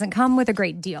 usually doesn't come with a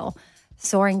great deal.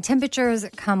 Soaring temperatures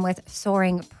come with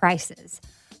soaring prices.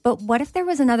 But what if there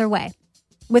was another way?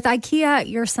 With IKEA,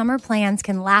 your summer plans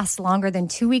can last longer than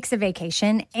 2 weeks of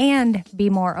vacation and be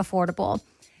more affordable.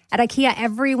 At IKEA,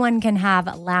 everyone can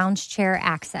have lounge chair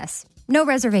access. No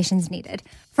reservations needed.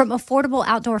 From affordable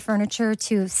outdoor furniture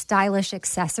to stylish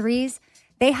accessories,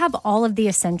 they have all of the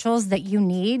essentials that you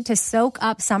need to soak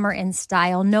up summer in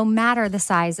style, no matter the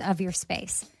size of your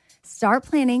space. Start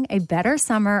planning a better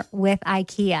summer with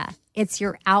IKEA. It's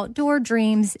your outdoor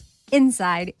dreams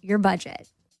inside your budget.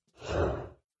 All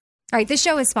right, this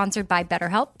show is sponsored by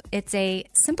BetterHelp. It's a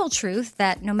simple truth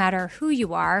that no matter who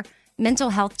you are, mental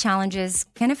health challenges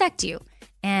can affect you,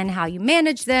 and how you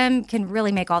manage them can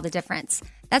really make all the difference.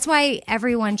 That's why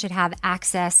everyone should have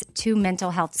access to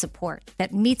mental health support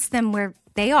that meets them where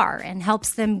they are and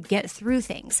helps them get through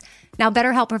things. Now,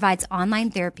 BetterHelp provides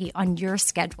online therapy on your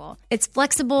schedule. It's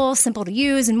flexible, simple to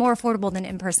use, and more affordable than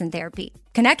in-person therapy.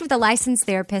 Connect with a licensed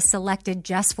therapist selected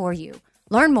just for you.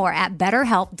 Learn more at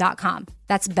BetterHelp.com.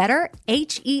 That's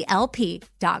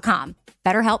BetterHelp.com.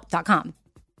 BetterHelp.com.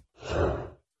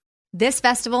 This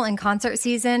festival and concert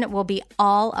season will be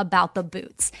all about the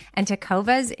boots, and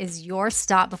Tecovas is your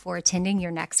stop before attending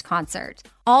your next concert.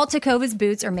 All Tecovas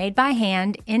boots are made by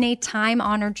hand in a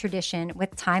time-honored tradition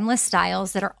with timeless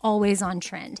styles that are always on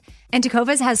trend. And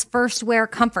Tecovas has first wear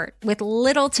comfort with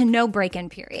little to no break-in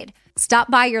period.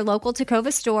 Stop by your local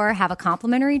Tecovas store, have a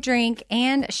complimentary drink,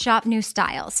 and shop new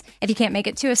styles. If you can't make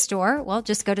it to a store, well,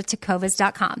 just go to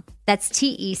tecovas.com. That's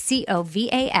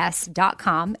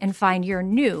TECOVAS.com and find your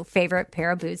new favorite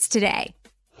pair of boots today.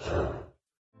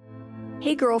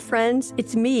 Hey, girlfriends,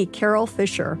 it's me, Carol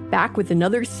Fisher, back with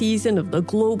another season of the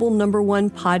global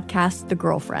 #1 podcast, The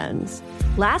Girlfriends.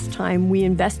 Last time, we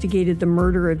investigated the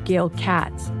murder of Gail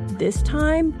Katz. This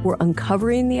time, we're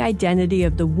uncovering the identity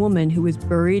of the woman who was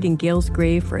buried in Gail's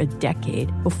grave for a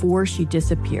decade before she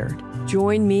disappeared.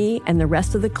 Join me and the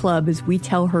rest of the club as we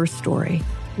tell her story.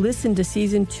 Listen to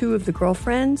Season 2 of The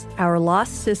Girlfriends, Our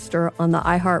Lost Sister on the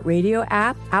iHeartRadio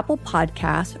app, Apple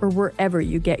Podcasts, or wherever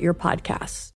you get your podcasts.